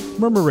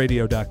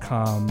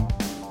 murmurradio.com,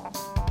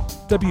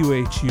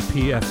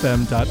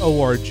 WHUPFM.org,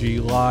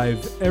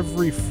 live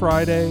every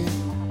Friday.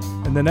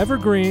 And then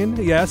Evergreen,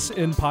 yes,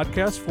 in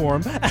podcast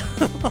form.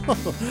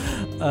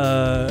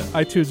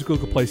 iTunes,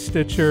 Google Play,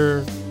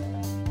 Stitcher.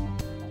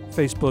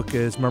 Facebook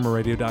is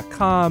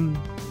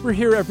murmurradio.com. We're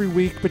here every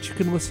week, but you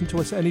can listen to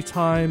us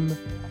anytime.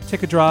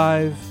 Take a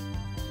drive.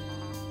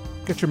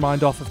 Get your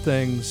mind off of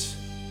things.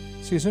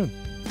 See you soon.